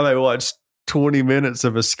now they watch 20 minutes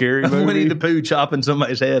of a scary movie. Winnie the Pooh chopping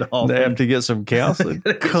somebody's head off. They have to get some counseling.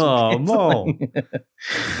 Come on.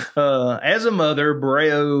 As a mother,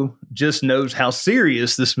 Barrio just knows how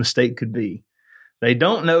serious this mistake could be. They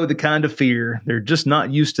don't know the kind of fear. They're just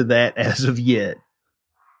not used to that as of yet,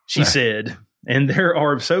 she said. And there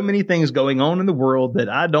are so many things going on in the world that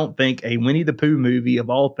I don't think a Winnie the Pooh movie of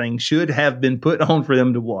all things should have been put on for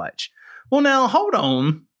them to watch. Well, now, hold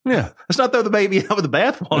on. Yeah. Let's not throw the baby out with the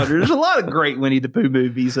bathwater. There's a lot of great Winnie the Pooh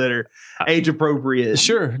movies that are age appropriate.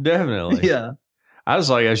 Sure, definitely. Yeah. I was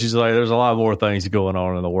like, she's like, there's a lot more things going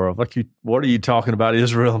on in the world. Like, what are you talking about,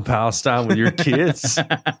 Israel and Palestine with your kids?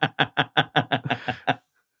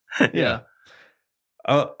 Yeah.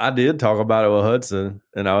 I did talk about it with Hudson,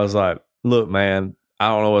 and I was like, look, man, I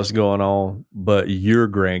don't know what's going on, but your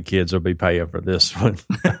grandkids will be paying for this one.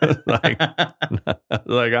 like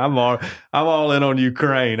I'm all in on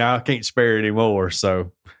Ukraine. I can't spare anymore,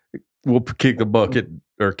 so we'll kick the buck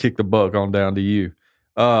on down to you.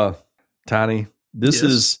 Tiny, this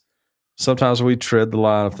is sometimes we tread the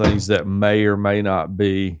line of things that may or may not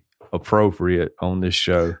be appropriate on this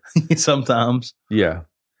show. Sometimes, yeah.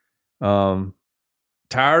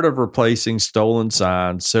 Tired of replacing stolen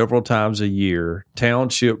signs several times a year,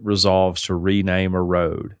 Township resolves to rename a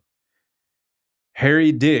road.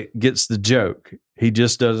 Harry Dick gets the joke. He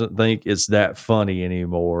just doesn't think it's that funny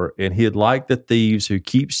anymore, and he'd like the thieves who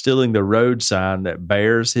keep stealing the road sign that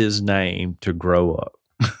bears his name to grow up.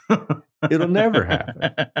 It'll never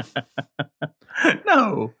happen.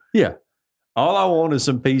 No. Yeah. All I want is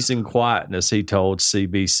some peace and quietness, he told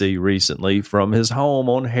CBC recently from his home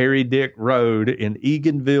on Harry Dick Road in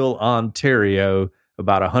Eganville, Ontario,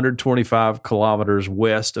 about 125 kilometers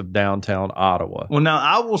west of downtown Ottawa. Well, now,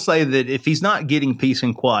 I will say that if he's not getting peace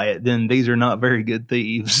and quiet, then these are not very good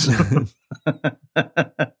thieves.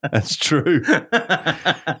 That's true.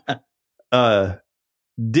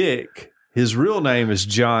 Dick, his real name is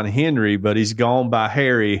John Henry, but he's gone by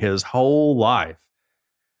Harry his whole life.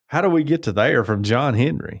 How do we get to there from John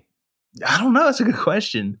Henry? I don't know. That's a good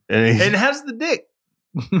question. And how's the Dick?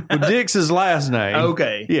 Well, Dick's his last name.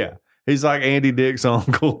 Okay. Yeah. He's like Andy Dick's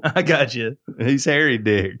uncle. I got you. He's Harry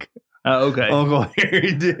Dick. Okay. Uncle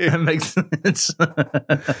Harry Dick. That makes sense.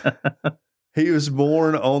 He was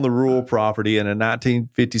born on the rural property, and in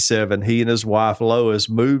 1957, he and his wife Lois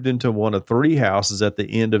moved into one of 3 houses at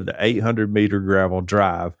the end of the 800-meter gravel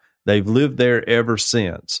drive. They've lived there ever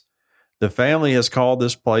since. The family has called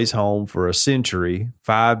this place home for a century,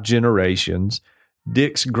 5 generations.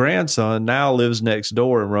 Dick's grandson now lives next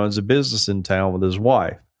door and runs a business in town with his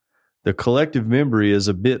wife. The collective memory is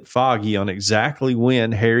a bit foggy on exactly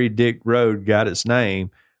when Harry Dick Road got its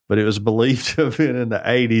name, but it was believed to have been in the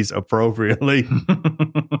 80s appropriately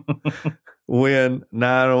when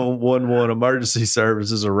 911 emergency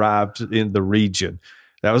services arrived in the region.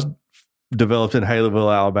 That was developed in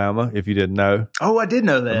Haleyville, Alabama, if you didn't know. Oh, I did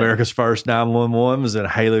know that. America's first 911 was in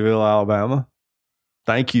Haleyville, Alabama.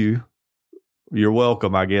 Thank you. You're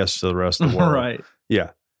welcome, I guess, to the rest of the world. Right.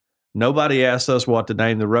 Yeah. Nobody asked us what to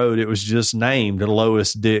name the road. It was just named.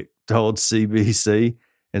 Lois Dick told CBC.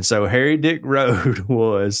 And so Harry Dick Road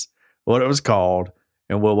was what it was called.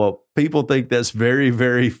 And well, people think that's very,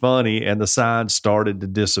 very funny. And the sign started to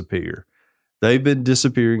disappear. They've been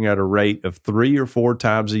disappearing at a rate of 3 or 4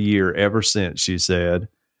 times a year ever since, she said.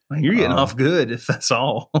 You're getting off good if that's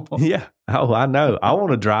all. Yeah. Oh, I know. I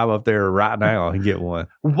want to drive up there right now and get one.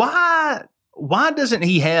 Why doesn't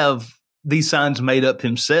he have these signs made up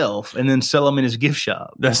himself and then sell them in his gift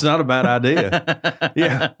shop? That's not a bad idea.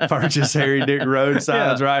 Yeah. Purchase Harry Dick Road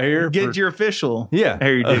signs right here. Get your official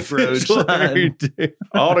Harry Dick Road sign. Harry Dick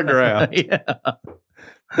autograph.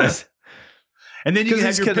 And then you can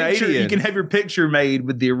have your picture. You can have your picture made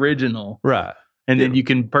with the original. Right. And then you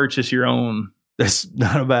can purchase your own. That's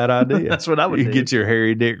not a bad idea. That's what I would do. You get your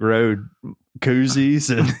Harry Dick Road koozies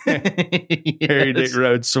and Harry Dick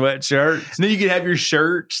Road sweatshirts. And then you can have your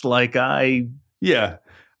shirts like I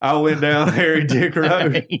went down Harry Dick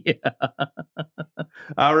Road.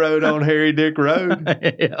 I rode on Harry Dick Road.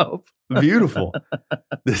 Beautiful.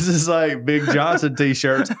 This is like Big Johnson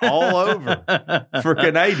t-shirts all over for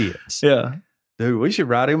Canadians. Yeah. Dude, we should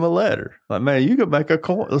write him a letter. Like, man, you could make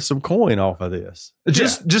some coin off of this.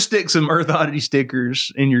 Just stick some Earth Oddity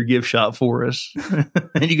stickers in your gift shop for us,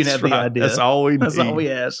 and you can have the idea. That's all we need. That's all we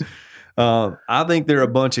ask. I think they're a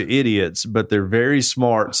bunch of idiots, but they're very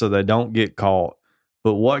smart, so they don't get caught.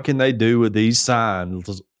 But what can they do with these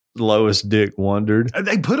signs? Lois Dick wondered.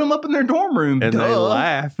 They put them up in their dorm room, and they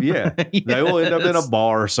laugh. Yeah, yes. They will end up in a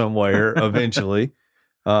bar somewhere eventually.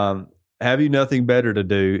 Have you nothing better to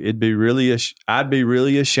do? I'd be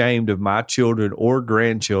really ashamed of my children or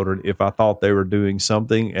grandchildren if I thought they were doing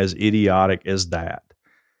something as idiotic as that.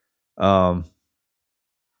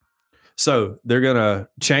 So they're going to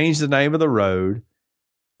change the name of the road.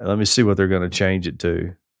 Let me see what they're going to change it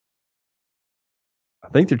to. I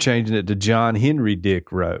think they're changing it to John Henry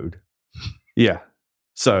Dick Road. Yeah.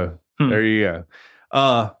 So there you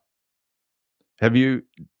go. Have you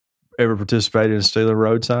ever participated in stealing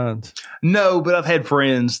road signs? No, but I've had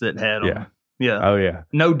friends that had them. Yeah. Oh, yeah.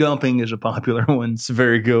 No dumping is a popular one. It's a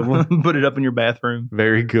very good one. Put it up in your bathroom.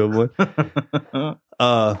 Very good one.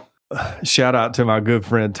 Shout out to my good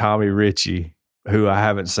friend Tommy Ritchie, who I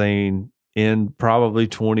haven't seen in probably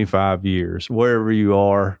 25 years. Wherever you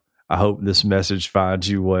are, I hope this message finds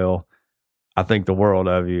you well. I think the world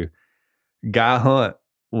of you. Guy Hunt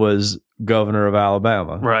was governor of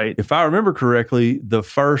Alabama. Right. If I remember correctly, the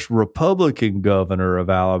first Republican governor of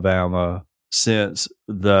Alabama since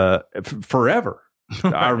forever.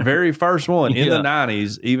 Our very first one in the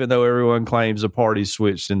 90s, even though everyone claims the party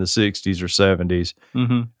switched in the 60s or 70s.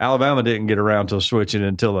 Mm-hmm. Alabama didn't get around to switching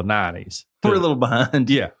until the 90s. We're a little behind.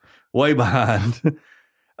 Yeah, way behind.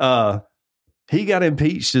 He got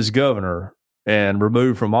impeached as governor and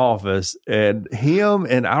removed from office, and him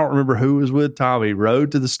and I don't remember who was with Tommy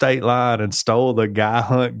rode to the state line and stole the Guy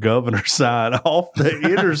Hunt governor sign off the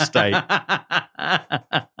interstate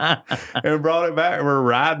and brought it back. We're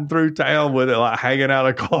riding through town with it, like hanging out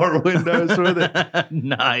of car windows with it.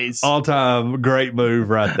 Nice. All time great move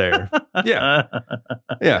right there. Yeah.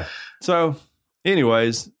 Yeah. So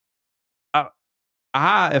anyways, if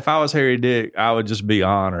I was Harry Dick, I would just be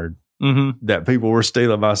honored. Mm-hmm. That people were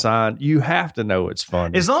stealing my sign. You have to know it's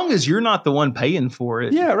funny. As long as you're not the one paying for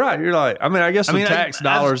it. Yeah, right. You're like, I guess the tax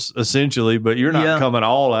dollars essentially, but you're not coming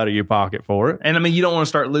all out of your pocket for it. And you don't want to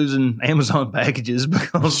start losing Amazon packages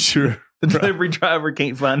because the delivery driver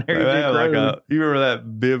can't find Harry Dick Road. You remember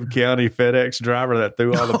that Bibb County FedEx driver that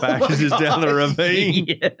threw all the packages down the ravine?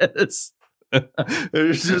 Yes.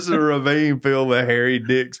 There's just a ravine filled with Harry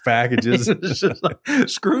Dick's packages. Just like,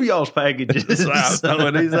 screw y'all's packages.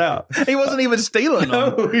 When he's out. He wasn't even stealing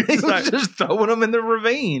them. He was just throwing them in the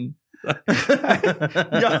ravine.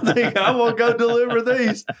 Y'all think I'm going to go deliver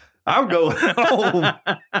these? I'm going home.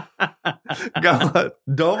 Go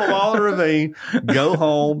dump them all in the ravine, go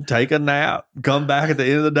home, take a nap, come back at the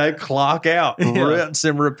end of the day, clock out, rinse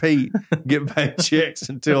and repeat, get paid checks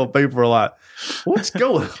until people are like, what's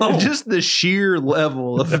going on? Just the sheer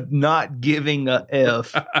level of not giving a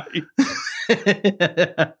F. I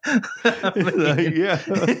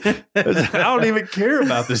don't even care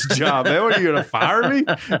about this job, man. What are you going to fire me?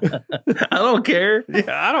 I don't care.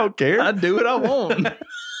 Yeah, I don't care. I do what I want.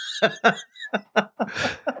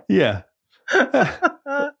 Yeah.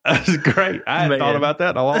 That's great. I hadn't thought about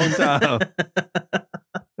that in a long time.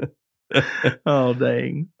 Oh,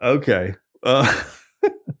 dang. Okay.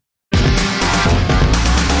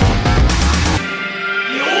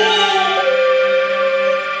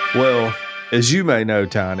 Well, As you may know,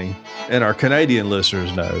 Tiny, and our Canadian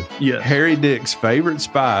listeners know, Harry Dick's favorite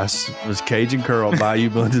spice was Cajun Curl Bayou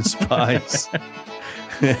Blended Spice.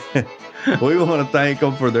 We want to thank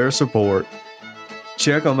them for their support.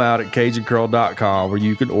 Check them out at CajunCurl.com, where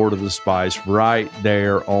you can order the spice right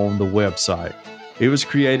there on the website. It was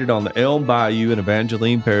created on the Elm Bayou in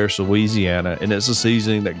Evangeline Parish, Louisiana, and it's a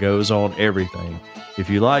seasoning that goes on everything. If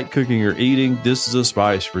you like cooking or eating, this is a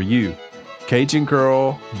spice for you. Cajun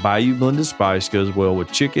Curl Bayou Blended Spice goes well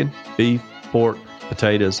with chicken, beef, pork,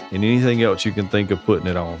 potatoes, and anything else you can think of putting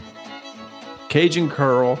it on. Cajun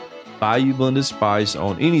Curl Bayou Blended Spice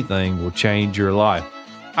on anything will change your life.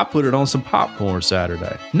 I put it on some popcorn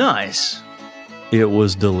Saturday. Nice. It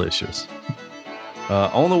was delicious.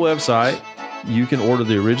 On the website, you can order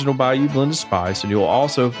the original Bayou Blended Spice, and you'll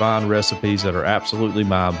also find recipes that are absolutely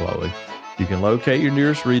mind-blowing. You can locate your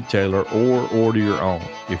nearest retailer or order your own.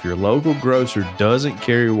 If your local grocer doesn't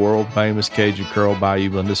carry world-famous Cajun Curl Bayou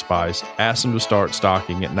Blended Spice, ask them to start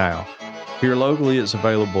stocking it now. Here locally, it's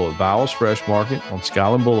available at Vowels Fresh Market on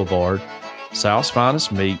Skyland Boulevard, South's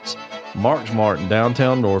Finest Meats, Mark's Mart in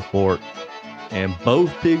downtown Northport, and both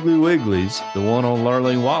Piggly Wigglies, the one on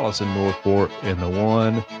Lurleen Wallace in Northport and the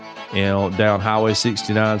one down Highway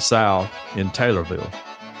 69 South in Taylorville.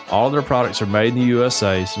 All their products are made in the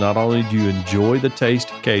USA, so not only do you enjoy the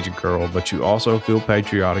taste of Cajun Curl, but you also feel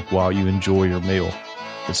patriotic while you enjoy your meal.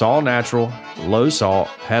 It's all natural, low salt,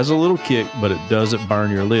 has a little kick, but it doesn't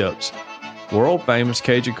burn your lips. World famous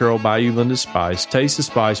Cajun Curl Bayou Blended Spice. Taste the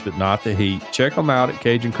spice, but not the heat. Check them out at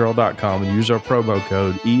CajunCurl.com and use our promo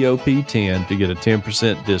code EOP10 to get a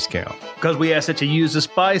 10% discount. Because we ask that you use the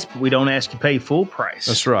spice, but we don't ask you pay full price.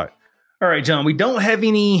 That's right. All right, John, we don't have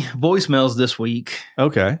any voicemails this week.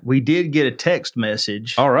 Okay. We did get a text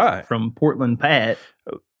message. All right. From Portland Pat.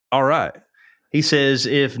 All right. He says,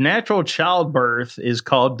 if natural childbirth is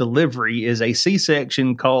called delivery, is a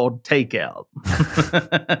C-section called takeout?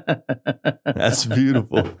 That's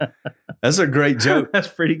beautiful. That's a great joke. That's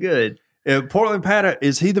pretty good. Portland Pat,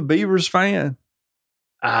 is he the Beavers fan?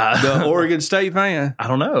 The Oregon State fan? I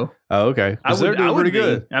don't know. Oh, okay. They're doing pretty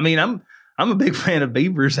good. I mean, I'm a big fan of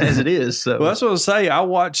Beavers as it is. So. Well, that's what I was saying. I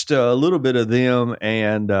watched a little bit of them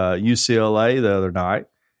and UCLA the other night.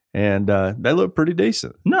 And they look pretty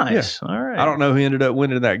decent. Nice. Yeah. All right. I don't know who ended up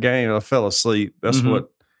winning that game. I fell asleep. That's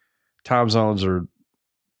what time zones are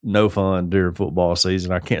no fun during football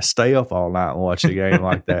season. I can't stay up all night and watch a game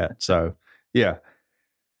like that. So, yeah.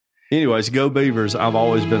 Anyways, go Beavers. I've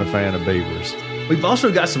always been a fan of Beavers. We've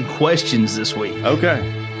also got some questions this week. Okay.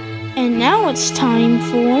 And now it's time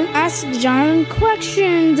for Ask John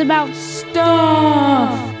questions about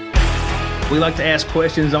stuff. We like to ask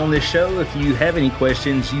questions on this show. If you have any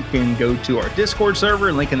questions, you can go to our Discord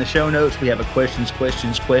server, link in the show notes. We have a questions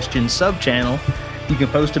sub-channel. You can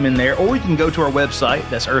post them in there, or you can go to our website,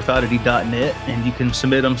 that's earthoddity.net, and you can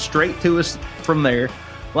submit them straight to us from there.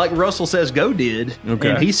 Like Russell Says Go did. Okay.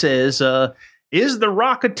 And he says, is The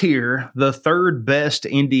Rocketeer the third best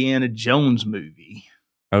Indiana Jones movie?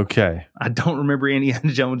 Okay. I don't remember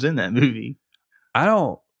Indiana Jones in that movie. I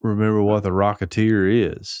don't remember what The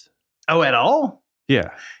Rocketeer is. Oh, at all? Yeah.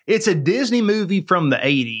 It's a Disney movie from the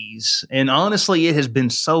 80s. And honestly, it has been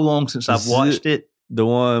so long since I've watched it. The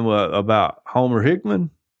one about Homer Hickman?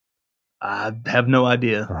 I have no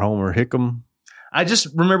idea. Or Homer Hickam? I just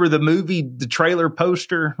remember the movie, the trailer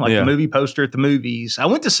poster, the movie poster at the movies. I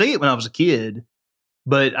went to see it when I was a kid,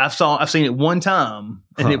 but I've seen it one time,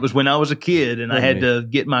 and it was when I was a kid, and I had to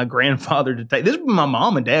get my grandfather to take this. My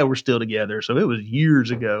mom and dad were still together, so it was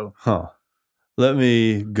years ago. Huh. Let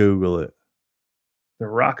me Google it. The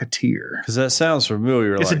Rocketeer. Because that sounds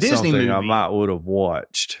familiar. It's like a Disney something movie. I might would have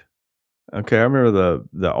watched. Okay, I remember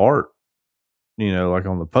the art, like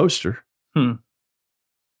on the poster. I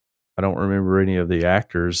don't remember any of the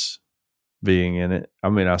actors being in it. I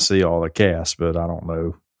mean, I see all the cast, but I don't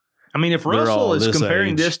know. I mean, if Russell is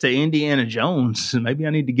comparing this to Indiana Jones, maybe I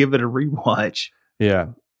need to give it a rewatch. Yeah.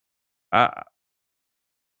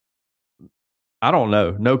 I don't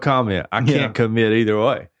know. No comment. I can't commit either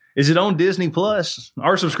way. Is it on Disney Plus?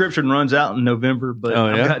 Our subscription runs out in November, but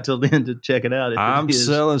I've got till then to check it out. I'm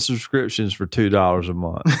selling subscriptions for $2 a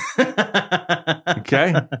month.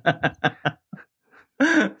 Okay.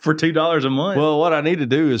 For $2 a month. Well, what I need to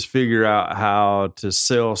do is figure out how to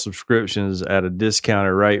sell subscriptions at a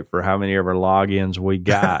discounted rate for how many ever logins we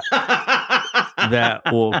got.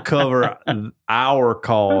 That will cover our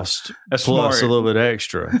cost plus smart. A little bit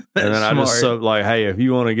extra. And then I just hey, if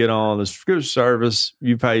you want to get on the subscription service,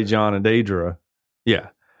 you pay John and Deidre. Yeah.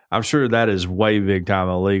 I'm sure that is way big time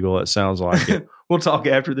illegal. It sounds like it. We'll talk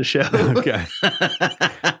after the show. Okay.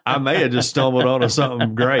 I may have just stumbled onto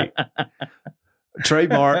something great.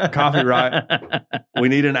 trademark, copyright. We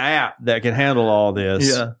need an app that can handle all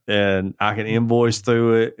this. Yeah. And I can invoice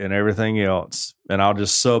through it and everything else. And I'll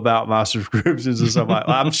just sub out my subscriptions and stuff like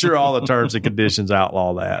that. I'm sure all the terms and conditions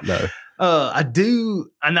outlaw that, though. I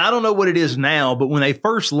do, and I don't know what it is now, but when they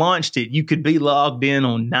first launched it, you could be logged in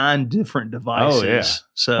on 9 different devices. Oh, yeah.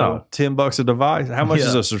 So $10 a device. How much Yeah.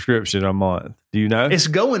 is a subscription a month? Do you know? it's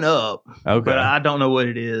going up, Okay. but I don't know what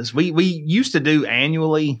it is. We used to do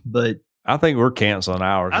annually, but I think we're canceling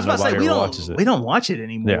ours. I was about to say Nobody ever watches it. we don't watch it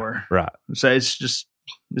anymore. Yeah, right. So it's just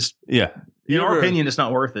Yeah. in our opinion, it's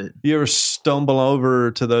not worth it. You ever stumble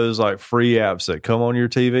over to those like free apps that come on your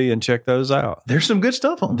TV and check those out? There's some good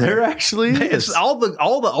stuff on there. There actually is. It's all the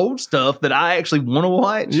old stuff that I actually want to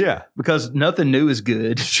watch. Yeah. Because nothing new is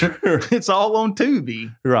good. Sure. It's all on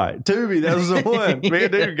Tubi. Right. Tubi, that was the one. Me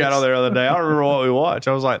and Dude got on there the other day. I don't remember what we watched.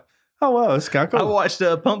 I was like, oh, wow, it's kind of I cool. watched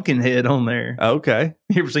Pumpkinhead on there. Okay.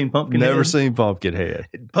 You ever seen Pumpkinhead? Never seen Pumpkinhead.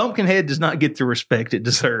 Pumpkinhead does not get the respect it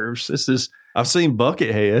deserves. This is I've seen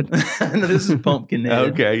Buckethead. no, this is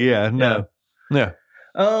Pumpkinhead. Okay. Yeah. No. Yeah.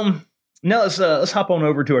 Now let's hop on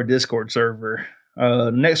over to our Discord server.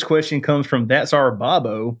 Next question comes from That's Our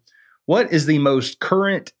Bobo. What is the most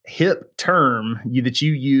current hip term that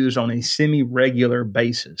you use on a semi-regular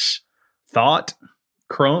basis? Thought,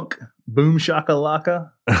 crunk, boom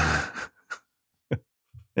shakalaka.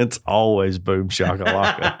 It's always boom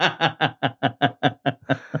shakalaka.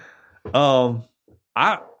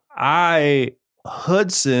 I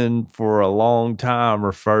Hudson for a long time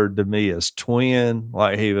referred to me as twin.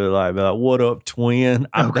 Like he would like, be like, what up, twin?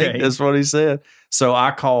 I Okay. think that's what he said. So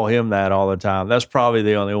I call him that all the time. That's probably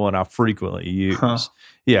the only one I frequently use. Huh.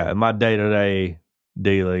 Yeah, in my day-to-day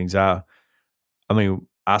dealings, I mean,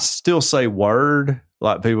 I still say word.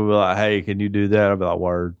 Like people be like, hey, can you do that? I'll be like,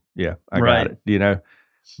 word. Yeah, I Right. got it. You know,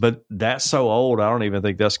 but that's so old. I don't even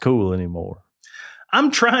think that's cool anymore. I'm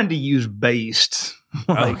trying to use based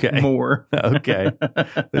Okay. more. Okay.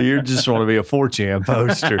 You just want to be a 4chan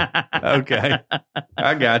poster. Okay.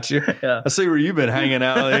 I got you. Yeah. I see where you've been hanging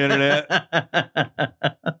out on the internet.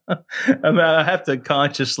 I mean, I have to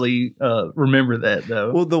consciously remember that,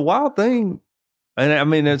 though. Well, the wild thing, and I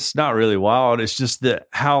mean, it's not really wild. It's just that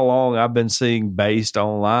how long I've been seeing based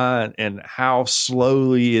online and how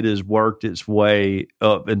slowly it has worked its way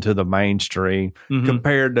up into the mainstream Mhm.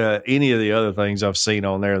 compared to any of the other things I've seen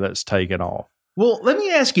on there that's taken off. Well, let me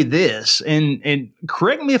ask you this, and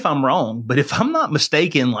correct me if I'm wrong, but if I'm not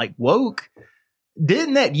mistaken, like woke,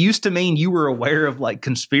 didn't that used to mean you were aware of like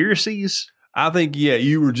conspiracies? I think, yeah,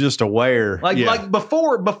 you were just aware. Like yeah. like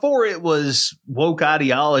before it was woke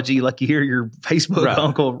ideology, like you hear your Facebook Right.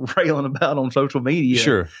 uncle railing about on social media.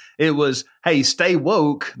 Sure. It was, hey, stay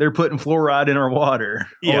woke. They're putting fluoride in our water,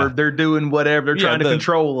 Yeah. or they're doing whatever. They're Yeah, trying to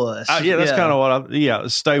control us. Yeah, that's kind of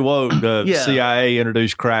what stay woke. The Yeah. CIA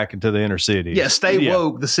introduced crack into the inner cities. Yeah, stay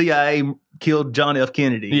woke. The CIA killed John F.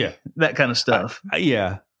 Kennedy. Yeah. That kind of stuff.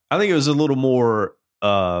 Yeah. I think it was a little more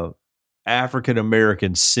African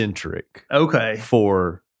American centric Okay.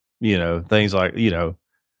 for, things like,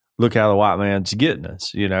 look how the white man's getting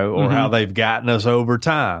us, or how they've gotten us over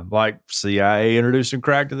time. Like CIA introducing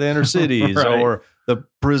crack to the inner cities Right. or the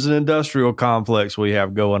prison industrial complex we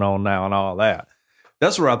have going on now and all that.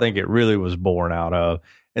 That's where I think it really was born out of.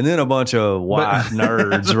 And then a bunch of white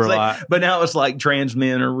nerds were like, but now it's like trans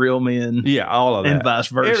men are real men, yeah, all of that. and vice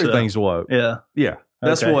versa. Everything's woke. Yeah. Yeah.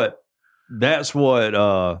 That's Okay. what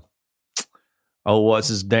what's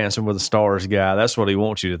his Dancing with the Stars guy? That's what he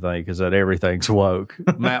wants you to think, is that everything's woke.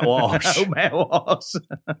 Matt Walsh. Oh, Matt Walsh.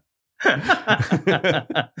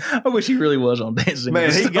 I wish he really was on Dancing Man,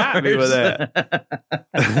 with the he got me with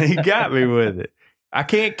Stars. He got me with it. I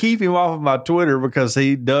can't keep him off of my Twitter because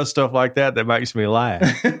he does stuff like that makes me laugh.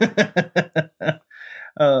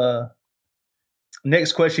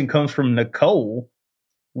 Next question comes from Nicole.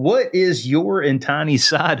 What is your and Tiny's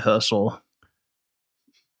side hustle?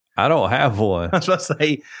 I don't have one. I was about to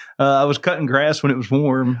say, I was cutting grass when it was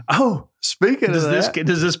warm. Oh, speaking Does of that,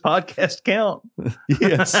 does this podcast count?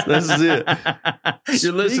 yes, this is it.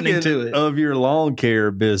 You're listening to Speaking it. of your lawn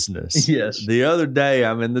care business. Yes. The other day,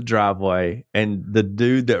 I'm in the driveway, and the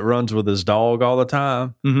dude that runs with his dog all the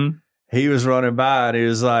time, Mm-hmm. he was running by, and he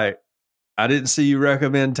was like, I didn't see you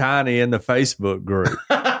recommend Tiny in the Facebook group.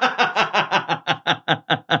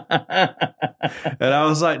 And I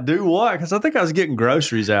was like, do what? Because I think I was getting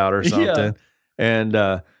groceries out or something. Yeah.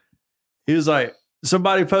 And he was like,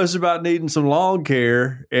 somebody posted about needing some lawn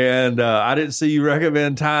care, and I didn't see you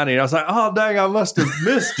recommend Tiny. And I was like, oh, dang, I must have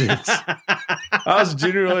missed it. I was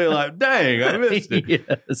genuinely like, dang, I missed it.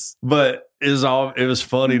 Yes. But it was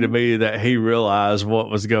funny to me that he realized what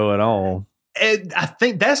was going on. And I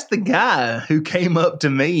think that's the guy who came up to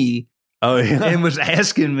me and was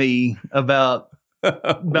asking me about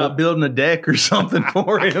building a deck or something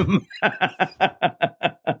for him.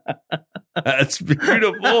 That's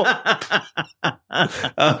beautiful.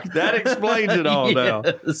 That explains it all now.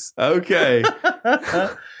 Okay.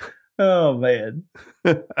 Oh, man.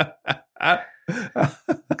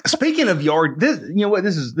 Speaking of yard, this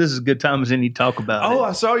is a good time as any to talk about.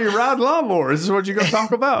 I saw you ride lawnmower. Is this what you're going to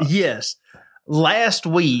talk about? Yes. Last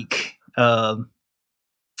week, I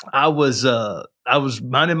was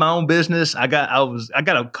minding my own business. I got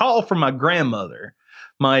a call from my grandmother,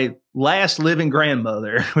 my last living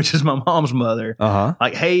grandmother, which is my mom's mother.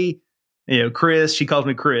 Like, hey, Chris, she calls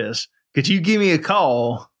me Chris. Could you give me a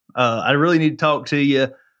call? I really need to talk to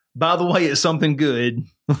you. By the way, it's something good.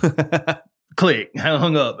 Click. I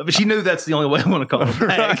hung up. But she knew that's the only way I want to call her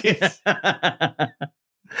back.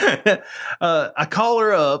 I call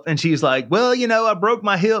her up and she's like, well, I broke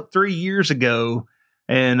my hip 3 years ago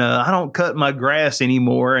and I don't cut my grass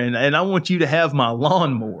anymore. And I want you to have my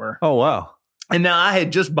lawnmower. Oh, wow. And now I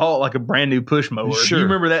had just bought like a brand new push mower. Sure. You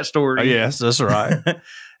remember that story? Yes, that's right.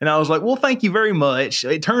 And I was like, well, thank you very much.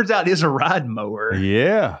 It turns out it's a ride mower.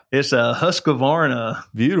 Yeah. It's a Husqvarna.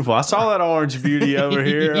 Beautiful. I saw that orange beauty over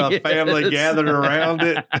here. Yes. A family gathered around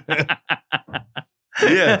it.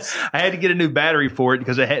 Yes. I had to get a new battery for it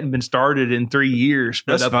because it hadn't been started in 3 years.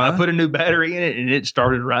 But I put a new battery in it and it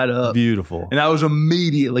started right up. Beautiful. And I was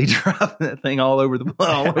immediately driving that thing all over the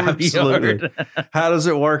yard. How does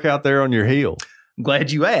it work out there on your heel? I'm glad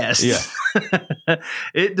you asked. Yeah.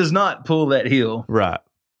 It does not pull that heel. Right.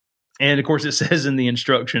 And of course it says in the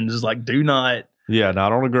instructions is like, do not. Yeah,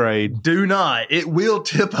 not on a grade. Do not. It will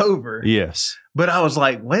tip over. Yes. But I was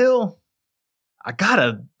like, well, I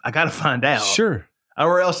gotta find out. Sure.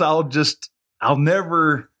 Or else I'll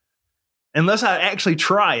never, unless I actually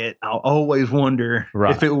try it, I'll always wonder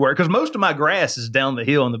if it will work. Because most of my grass is down the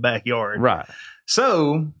hill in the backyard. Right.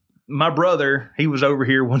 So my brother, he was over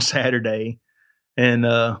here one Saturday and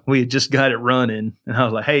we had just got it running. And I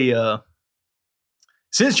was like, hey,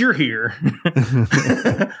 since you're here,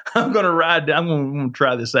 I'm going to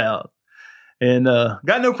try this out. And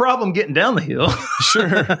got no problem getting down the hill.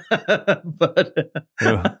 Sure. But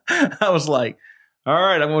I was like, all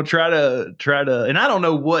right, I'm going to try to, and I don't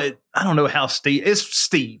know how steep. It's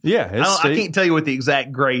steep. Yeah, it's steep. I can't tell you what the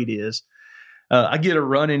exact grade is. I get a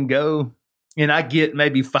run and go, and I get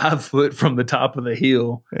maybe 5 foot from the top of the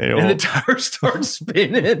hill, and the tires start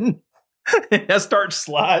spinning. And I start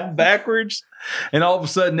sliding backwards, and all of a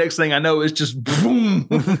sudden, next thing I know, it's just boom.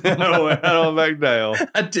 I back down.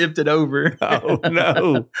 I tipped it over. Oh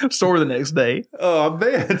no! Sore the next day. Oh, I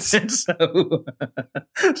bet. And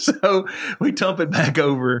so we dump it back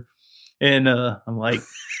over, and I'm like,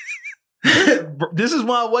 "This is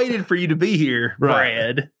why I waited for you to be here,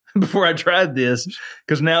 Brad." Before I tried this,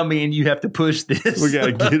 because now me and you have to push this. We got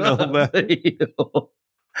to get on that.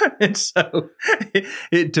 And so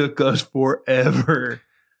it took us forever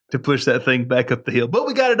to push that thing back up the hill, but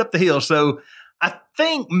we got it up the hill. So I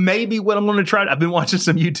think maybe what I'm going to try, I've been watching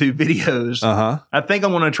some YouTube videos. I think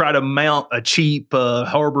I'm going to try to mount a cheap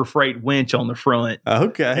Harbor Freight winch on the front.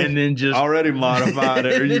 Okay. And then just already modified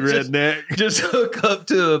it. Are you redneck? Just hook up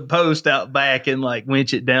to a post out back and like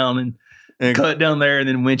winch it down and cut down there and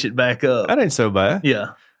then winch it back up. That ain't so bad.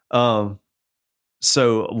 Yeah.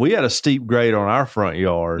 So we had a steep grade on our front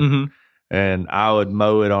yard, and I would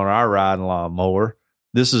mow it on our riding lawnmower.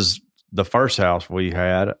 This is the first house we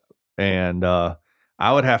had, and I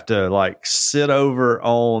would have to like sit over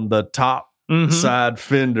on the top side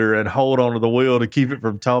fender and hold onto the wheel to keep it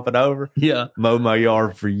from tumping over. Yeah. Mow my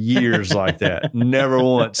yard for years like that. Never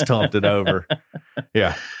once tumped it over.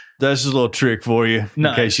 Yeah. That's just a little trick for you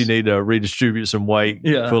in case you need to redistribute some weight,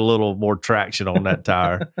 put a little more traction on that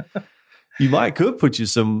tire. You could put you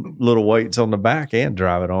some little weights on the back and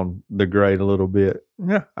drive it on the grade a little bit.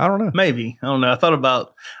 Yeah, I don't know. Maybe. I don't know.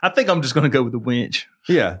 I think I'm just going to go with the winch.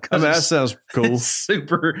 Yeah, I mean, that sounds cool. It's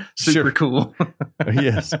super cool.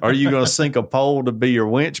 Yes. Are you going to sink a pole to be your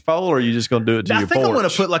winch pole, or are you just going to do it to your porch? I think I'm going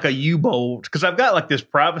to put like a U-bolt, because I've got like this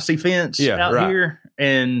privacy fence out here,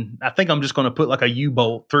 and I think I'm just going to put like a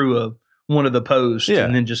U-bolt through one of the posts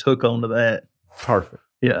and then just hook onto that. Perfect.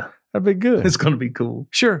 Yeah. That'd be good. It's going to be cool.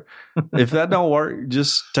 Sure. If that don't work,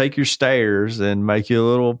 just take your stairs and make you a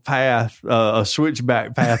little path, a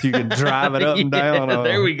switchback path. You can drive it up and down.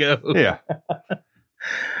 There we go. Yeah.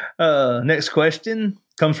 Next question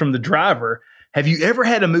comes from the driver. Have you ever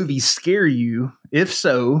had a movie scare you? If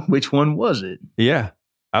so, which one was it? Yeah.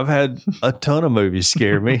 I've had a ton of movies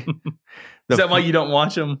scare me. Is that why you don't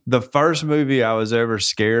watch them? The first movie I was ever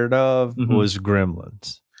scared of was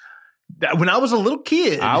Gremlins. When I was a little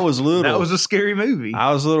kid, I was little. That was a scary movie.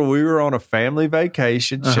 I was little. We were on a family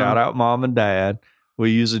vacation. Shout out mom and dad.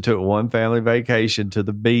 We usually took one family vacation to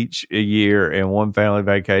the beach a year and one family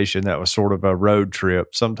vacation that was sort of a road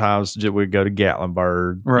trip. Sometimes we'd go to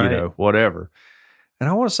Gatlinburg, whatever. And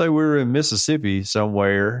I want to say we were in Mississippi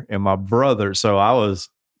somewhere, and my brother, so I was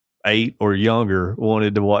 8 or younger,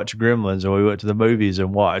 wanted to watch Gremlins, and we went to the movies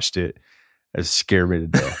and watched it. It scared me to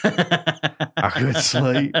death. I couldn't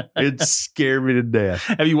sleep. It scared me to death.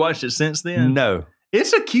 Have you watched it since then? No.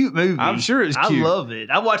 It's a cute movie. I'm sure it's cute. I love it.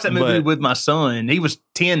 I watched that movie with my son. He was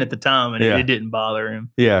 10 at the time, and it didn't bother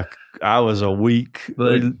him. Yeah. I was a weak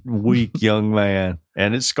young man,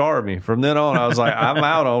 and it scarred me. From then on, I was like, I'm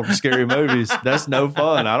out on scary movies. That's no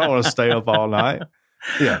fun. I don't want to stay up all night.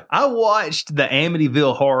 Yeah. I watched the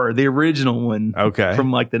Amityville Horror, the original one. Okay.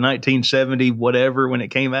 From like the 1970 whatever when it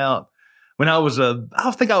came out. When I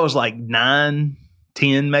think I was like 9,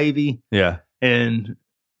 10 maybe. Yeah. And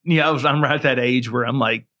I'm right at that age where I'm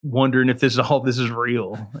like wondering if this is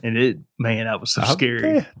real. And I was so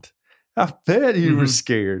scary. I bet you were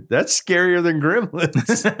scared. That's scarier than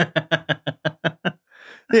Gremlins.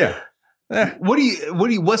 Yeah.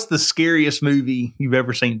 What's the scariest movie you've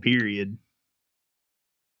ever seen, period?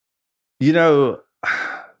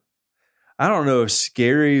 I don't know if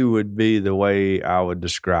scary would be the way I would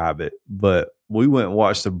describe it, but we went and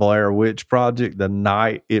watched the Blair Witch Project the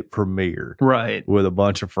night it premiered. Right. With a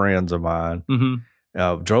bunch of friends of mine.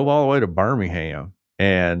 Mm-hmm. Drove all the way to Birmingham,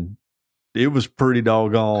 and it was pretty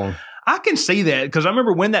doggone. I can see that because I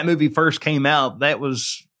remember when that movie first came out, that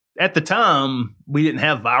was at the time we didn't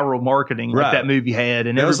have viral marketing like that movie had,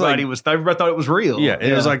 and everybody thought it was real. Yeah,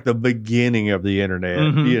 it was like the beginning of the internet.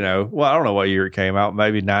 Well, I don't know what year it came out,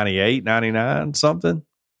 maybe 98, 99, something.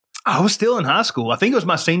 I was still in high school. I think it was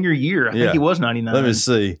my senior year. I think it was 99. Let me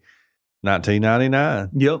see.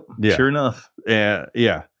 1999. Yep. Yeah. Sure enough.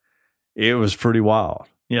 Yeah. It was pretty wild.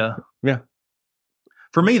 Yeah. Yeah.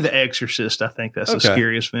 For me, The Exorcist, I think that's the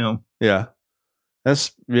scariest film. Yeah.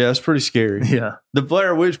 That's pretty scary. Yeah. The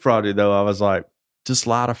Blair Witch Project, though, I was like, just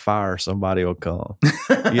light a fire, somebody will come.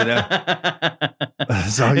 That's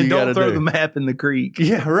all you don't throw do. the map in the creek.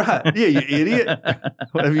 Yeah, right. Yeah, you idiot.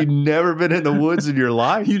 Have you never been in the woods in your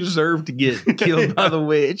life? You deserve to get killed by the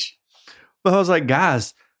witch. But I was like,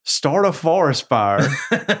 guys, start a forest fire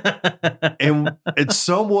and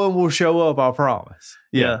someone will show up, I promise.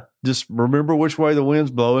 Yeah. Just remember which way the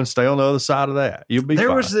wind's blowing. Stay on the other side of that. You'll be fine.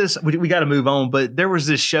 There was this, we got to move on, but there was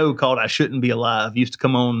this show called I Shouldn't Be Alive. It used to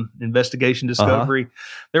come on Investigation Discovery.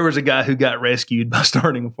 There was a guy who got rescued by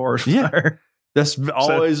starting a forest fire. That's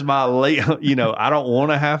always my late, I don't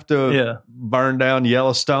want to have to burn down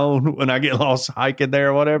Yellowstone when I get lost hiking there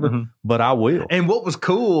or whatever, but I will. And what was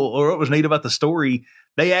cool or what was neat about the story,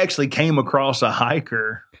 they actually came across a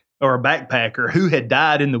hiker or a backpacker who had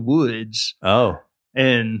died in the woods. Oh.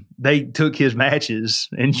 And they took his matches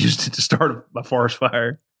and used it to start a forest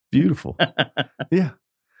fire. Beautiful. Yeah.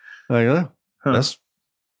 That'll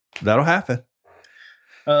happen.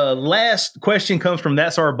 Last question comes from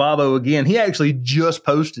That's Our Bobo again. He actually just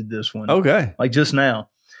posted this one. Okay. Like just now.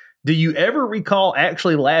 Do you ever recall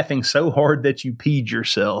actually laughing so hard that you peed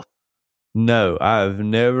yourself? No, I've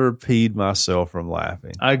never peed myself from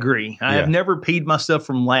laughing. I agree. I have never peed myself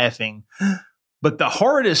from laughing. But the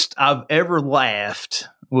hardest I've ever laughed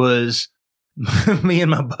was me and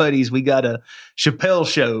my buddies. We got a Chappelle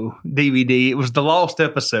Show DVD. It was the Lost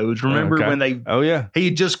Episodes. Remember when they? Oh yeah. He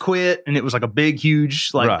had just quit, and it was like a big, huge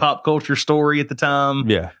pop culture story at the time.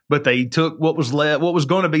 Yeah. But they took what was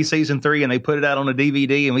going to be season 3, and they put it out on a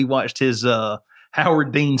DVD, and we watched his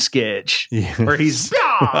Howard Dean sketch where he's.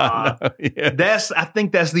 I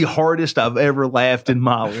think that's the hardest I've ever laughed in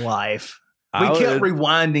my life. We kept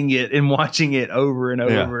rewinding it and watching it over and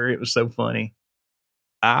over. It was so funny.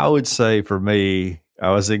 I would say for me,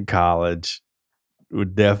 I was in college. We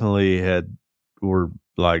definitely were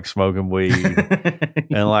like smoking weed.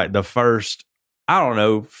 And like the first,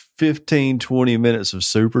 15, 20 minutes of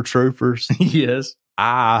Super Troopers. Yes.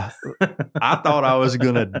 I thought I was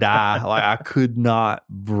going to die. Like I could not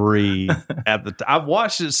breathe at the time. I've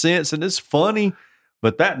watched it since and it's funny.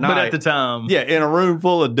 But that night, at the time, in a room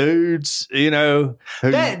full of dudes,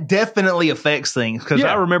 that definitely affects things. Because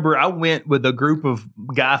I remember I went with a group of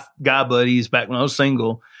guy buddies back when I was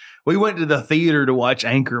single. We went to the theater to watch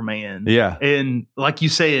Anchorman. Yeah, and like you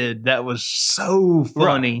said, that was so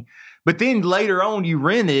funny. Right. But then later on, you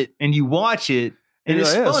rent it and you watch it. And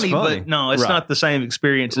it's funny, but no, it's not the same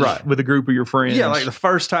experience as with a group of your friends. Yeah, like the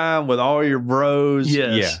first time with all your bros.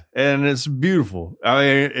 Yes. Yeah, and it's beautiful. I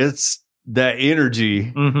mean, it's that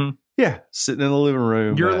energy. Mm-hmm. Yeah, sitting in the living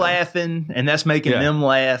room. You're laughing, and that's making them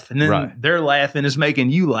laugh, and then they're laughing is making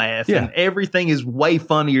you laugh, and everything is way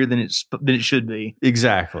funnier than it should be.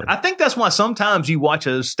 Exactly. I think that's why sometimes you watch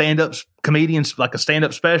a stand-up comedian, like a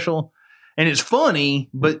stand-up special, and it's funny,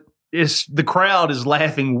 but the crowd is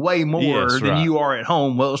laughing way more than you are at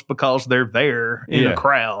home. Well, it's because they're there in the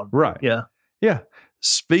crowd. Right. Yeah. Yeah.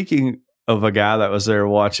 Speaking of a guy that was there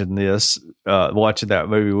watching that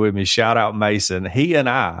movie with me, shout out Mason. He and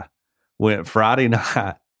I went Friday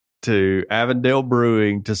night to Avondale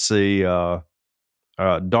Brewing to see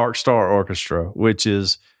Dark Star Orchestra, which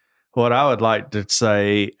is what I would like to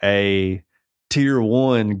say a tier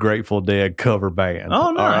 1 Grateful Dead cover band.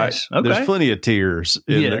 Oh, nice. All right? Okay. There's plenty of tiers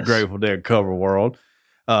in the Grateful Dead cover world.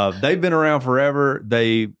 They've been around forever.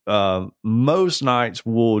 They most nights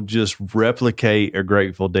will just replicate a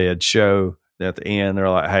Grateful Dead show. At the end, they're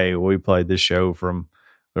like, "Hey, we played this show from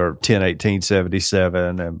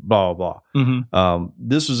 10/18/77 and blah blah." Mm-hmm.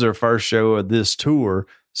 This was their first show of this tour,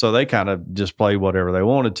 so they kind of just played whatever they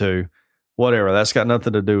wanted to. Whatever, that's got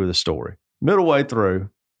nothing to do with the story. Middle way through,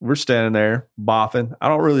 we're standing there bopping. I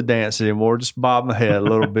don't really dance anymore, just bob my head a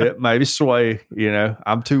little bit, maybe sway.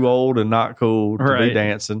 I'm too old and not cool to be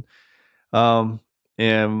dancing.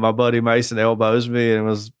 And my buddy Mason elbows me and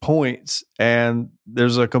was points, and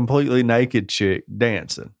there's a completely naked chick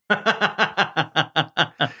dancing.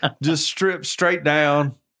 Just stripped straight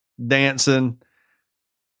down, dancing.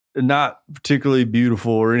 Not particularly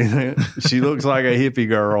beautiful or anything. She looks like a hippie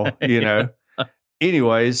girl,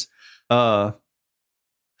 Anyways, but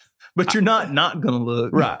you're not going to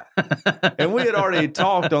look. Right. And we had already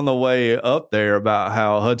talked on the way up there about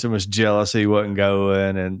how Hudson was jealous he wasn't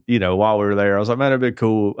going. And, while we were there, I was like, man, it'd be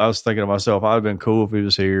cool. I was thinking to myself, I'd have been cool if he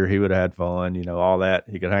was here. He would have had fun, all that.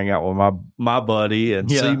 He could hang out with my buddy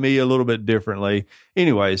and see me a little bit differently.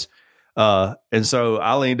 Anyways, and so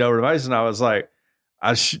I leaned over to Mason. I was like,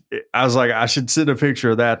 I should send a picture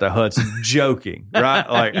of that to Hudson, joking, right?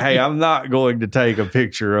 Like, hey, I'm not going to take a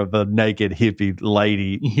picture of a naked hippie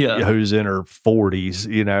lady who's in her 40s,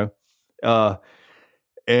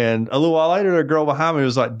 and a little while later, a girl behind me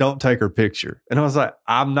was like, don't take her picture. And I was like,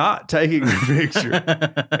 I'm not taking her picture.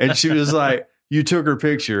 And she was like, you took her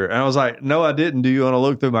picture. And I was like, no, I didn't. Do you want to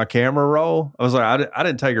look through my camera roll? I was like, I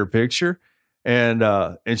didn't take her picture. And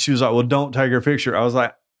she was like, well, don't take her picture. I was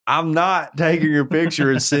like, I'm not taking your picture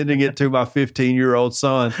and sending it to my 15-year-old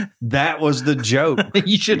son. That was the joke.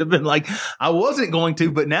 You should have been like, I wasn't going to,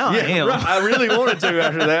 but now I am. Right. I really wanted to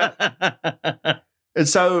after that. And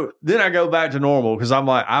so then I go back to normal because I'm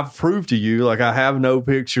like, I've proved to you, like I have no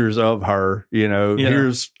pictures of her.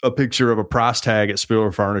 Here's a picture of a price tag at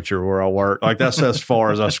Spiller Furniture where I work. Like that's as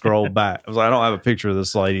far as I scrolled back. I was like, I don't have a picture of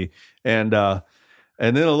this lady. And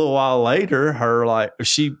then a little while later,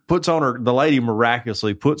 the lady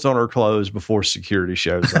miraculously puts on her clothes before security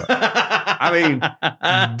shows up. I mean,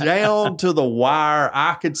 down to the wire,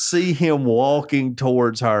 I could see him walking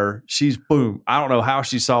towards her. She's boom. I don't know how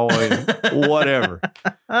she saw him, whatever.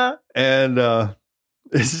 And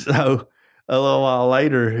so a little while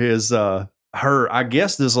later, I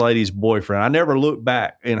guess this lady's boyfriend, I never looked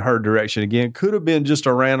back in her direction again. Could have been just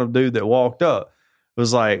a random dude that walked up. It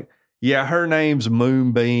was like, yeah, her name's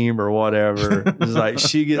Moonbeam or whatever. It's like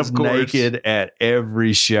she gets naked at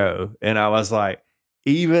every show. And I was like,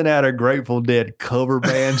 even at a Grateful Dead cover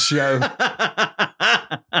band show.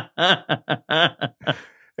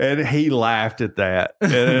 And he laughed at that.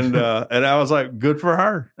 And I was like, good for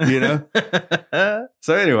her,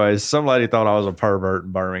 So anyways, some lady thought I was a pervert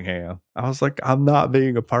in Birmingham. I was like, I'm not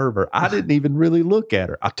being a pervert. I didn't even really look at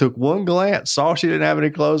her. I took one glance, saw she didn't have any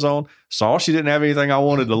clothes on, saw she didn't have anything I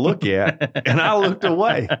wanted to look at, and I looked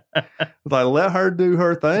away. Like, let her do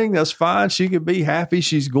her thing. That's fine. She can be happy.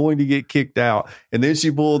 She's going to get kicked out. And then she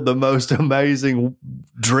pulled the most amazing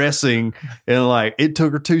dressing, and it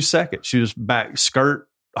took her 2 seconds. She was back, skirt,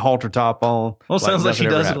 halter top on. Well, sounds like she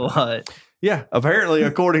does it a lot. Yeah, apparently,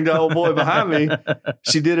 according to old boy behind me,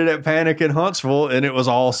 she did it at Panic in Huntsville, and it was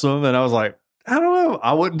awesome. And I was like, I don't know.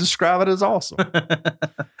 I wouldn't describe it as awesome.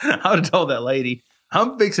 I would have told that lady,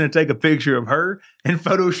 I'm fixing to take a picture of her and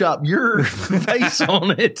Photoshop your face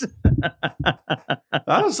on it.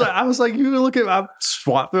 I was like, you look at, I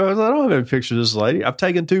swapped through. I was like, I don't have any pictures of this lady. I've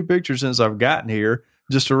taken 2 pictures since I've gotten here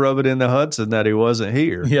just to rub it in the Hudson that he wasn't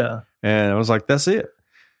here. Yeah. And I was like, that's it.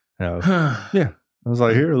 Yeah. I was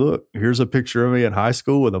like, here, look, here's a picture of me in high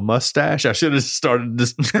school with a mustache. I should have started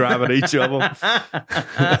describing each of them.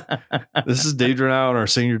 This is Deidre and I on our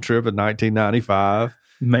senior trip in 1995.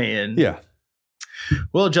 Man. Yeah.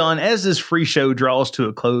 Well, John, as this free show draws to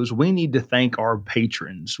a close, we need to thank our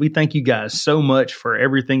patrons. We thank you guys so much for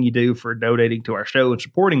everything you do, for donating to our show and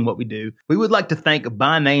supporting what we do. We would like to thank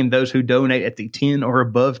by name those who donate at the 10 or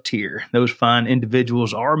above tier. Those fine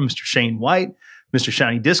individuals are Mr. Shane White, Mr.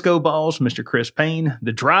 Shiny Disco Balls, Mr. Chris Payne,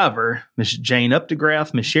 the driver, Miss Jane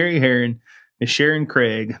Updegraff, Miss Sherry Heron, Miss Sharon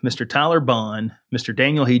Craig, Mr. Tyler Bond, Mr.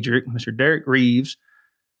 Daniel Hedrick, Mr. Derek Reeves,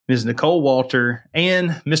 Ms. Nicole Walter, and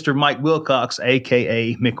Mr. Mike Wilcox,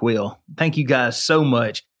 a.k.a. McWill. Thank you guys so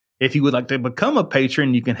much. If you would like to become a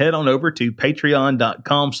patron, you can head on over to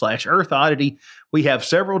patreon.com/EarthOddity. We have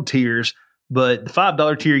several tiers, but the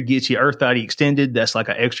 $5 tier gets you Earth Oddity Extended. That's like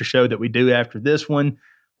an extra show that we do after this one.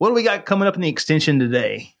 What do we got coming up in the extension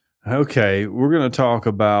today? Okay, we're going to talk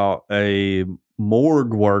about a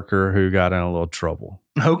morgue worker who got in a little trouble.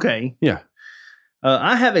 Okay. Yeah.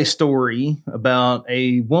 I have a story about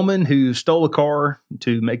a woman who stole a car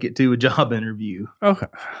to make it to a job interview. Okay.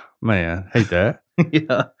 Man, hate that.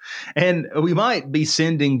 Yeah. And we might be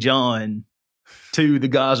sending John to the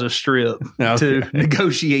Gaza Strip to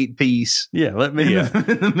negotiate peace. Yeah, let me. In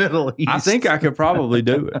the Middle East. I think I could probably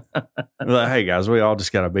do it. Like, hey, guys, we all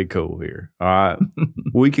just got to be cool here. All right.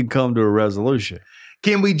 We can come to a resolution.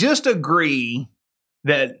 Can we just agree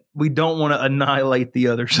that we don't want to annihilate the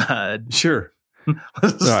other side? Sure.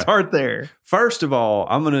 Let's start there. First of all,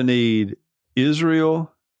 I'm going to need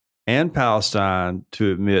Israel and Palestine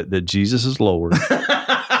to admit that Jesus is Lord.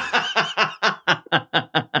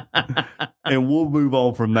 And we'll move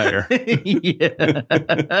on from there.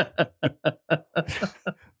 Yeah.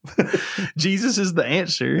 Jesus is the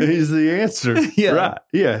answer. He's the answer. Yeah. Right.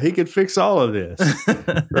 Yeah. He could fix all of this.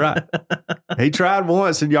 Right. He tried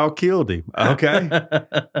once and y'all killed him. Okay.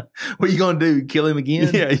 What are you going to do? Kill him again?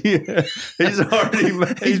 Yeah. Yeah. He's already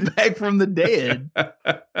He's back from the dead.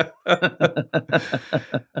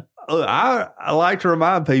 Look, I like to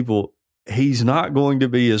remind people he's not going to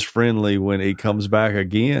be as friendly when he comes back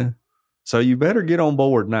again. So you better get on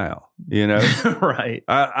board now, you know? Right.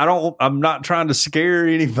 I'm not trying to scare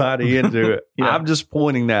anybody into it. Yeah. I'm just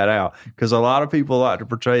pointing that out because a lot of people like to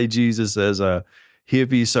portray Jesus as a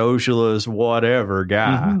hippie, socialist, whatever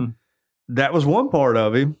guy. Mm-hmm. That was one part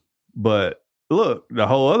of him. But look, the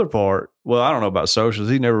whole other part, well, I don't know about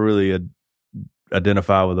socialists. He never really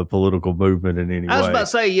identified with a political movement in any way. I was about to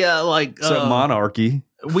say, yeah, like monarchy.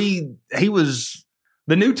 He was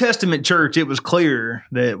the New Testament church. It was clear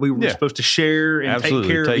that we were supposed to share and Absolutely.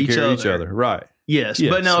 take care of each other. Right. Yes.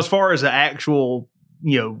 But now as far as the actual,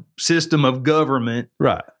 system of government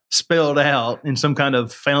right. spelled out in some kind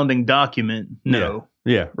of founding document, no.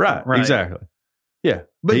 Yeah. Right. Exactly. Yeah.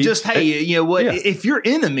 But if your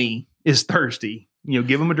enemy is thirsty,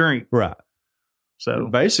 give them a drink. Right. So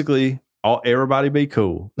basically, everybody be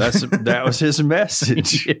cool. That was his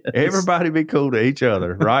message. Yes. Everybody be cool to each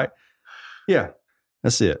other, right? Yeah,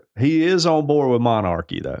 that's it. He is on board with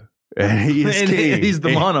monarchy, though. And he is king. He's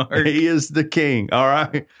the monarch. He is the king. All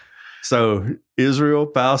right. So Israel,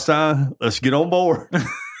 Palestine, let's get on board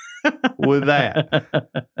with that.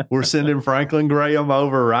 We're sending Franklin Graham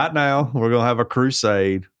over right now. We're going to have a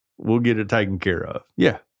crusade. We'll get it taken care of.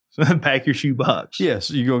 Yeah. So pack your shoebox. Yes,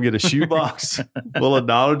 you're going to get a shoebox full of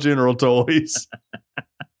Dollar General toys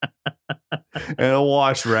and a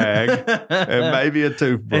wash rag and maybe a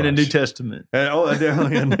toothbrush. And a New Testament. And,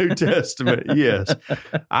 definitely a New Testament, yes.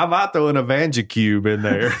 I might throw an Evangel cube in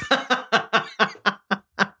there.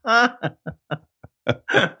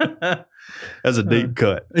 That's a deep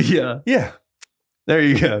cut. Yeah. Yeah. There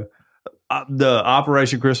you go. The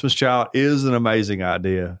Operation Christmas Child is an amazing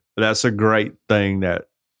idea. That's a great thing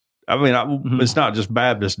it's not just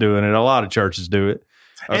Baptists doing it. A lot of churches do it.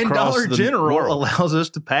 And Dollar General allows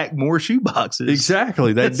us to pack more shoe boxes.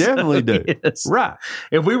 Exactly. They definitely do. Yes. Right.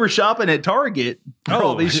 If we were shopping at Target for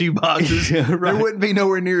all these shoe boxes, there wouldn't be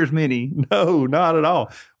nowhere near as many. No, not at all.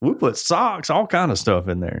 We put socks, all kind of stuff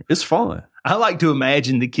in there. It's fun. I like to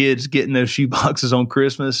imagine the kids getting those shoe boxes on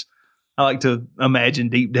Christmas. I like to imagine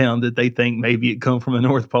deep down that they think maybe it come from the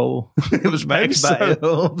North Pole. It was packed by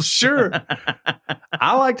elves. Sure.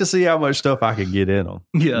 I like to see how much stuff I can get in them.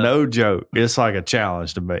 Yeah. No joke. It's like a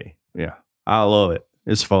challenge to me. Yeah. I love it.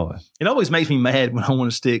 It's fun. It always makes me mad when I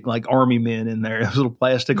want to stick like army men in there, those little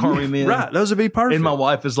plastic army men. Right. Those would be perfect. And my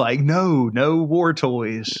wife is like, no war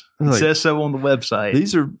toys. It says so on the website.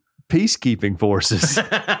 These are peacekeeping forces.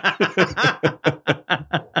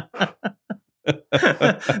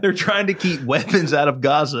 They're trying to keep weapons out of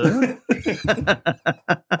Gaza.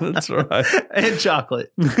 That's right. And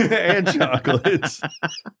chocolate. And chocolates.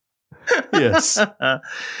 Yes.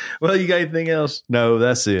 Well, you got anything else? No,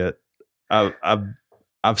 that's it.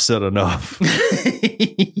 I've said enough.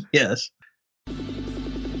 Yes.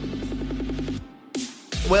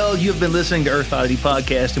 Well, you have been listening to Earth Oddity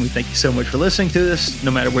Podcast, and we thank you so much for listening to us.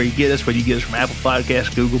 No matter where you get us, whether you get us from Apple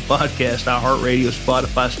Podcasts, Google Podcasts, iHeartRadio,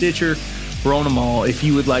 Spotify, Stitcher, we're on them all. If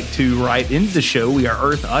you would like to write into the show, we are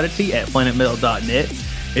earthoddity@planetmetal.net.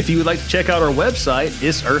 If you would like to check out our website,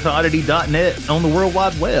 it's earthoddity.net on the World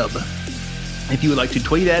Wide Web. If you would like to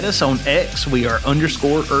tweet at us on X, we are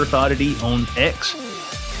 _earthoddity on X.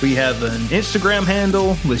 We have an Instagram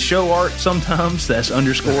handle with show art sometimes. That's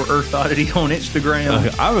 _earthoddity on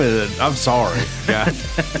Instagram. I'm sorry.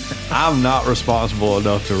 I'm not responsible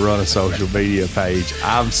enough to run a social media page.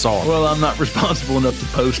 I'm sorry. Well, I'm not responsible enough to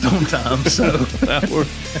post on time, so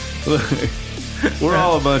we're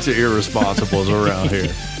all a bunch of irresponsibles around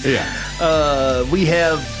here. Yeah. We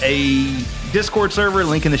have a Discord server,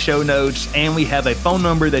 link in the show notes, and we have a phone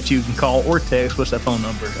number that you can call or text. What's that phone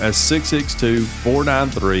number? That's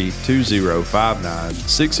 662-493-2059,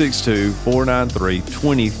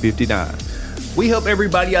 662-493-2059. We hope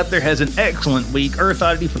everybody out there has an excellent week. Earth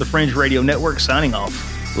Oddity for the Fringe Radio Network signing off.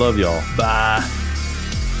 Love y'all. Bye.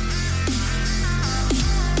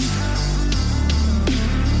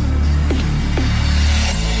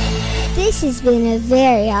 This has been a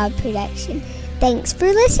very odd production. Thanks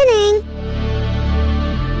for listening.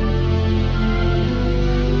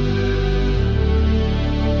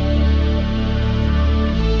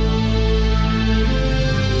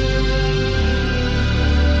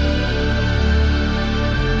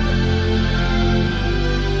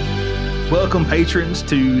 Welcome, patrons,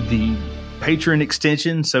 to the Patron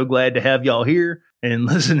extension. So glad to have y'all here and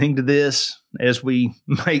listening to this as we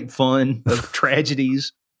make fun of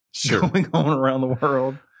tragedies going on around the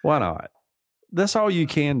world. Why not? That's all you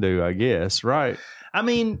can do, I guess, right? I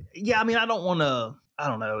don't want to, I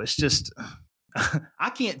don't know. It's just,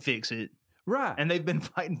 I can't fix it. Right. And they've been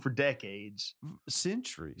fighting for decades.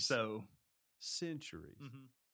 Centuries. So. Centuries. Mm-hmm.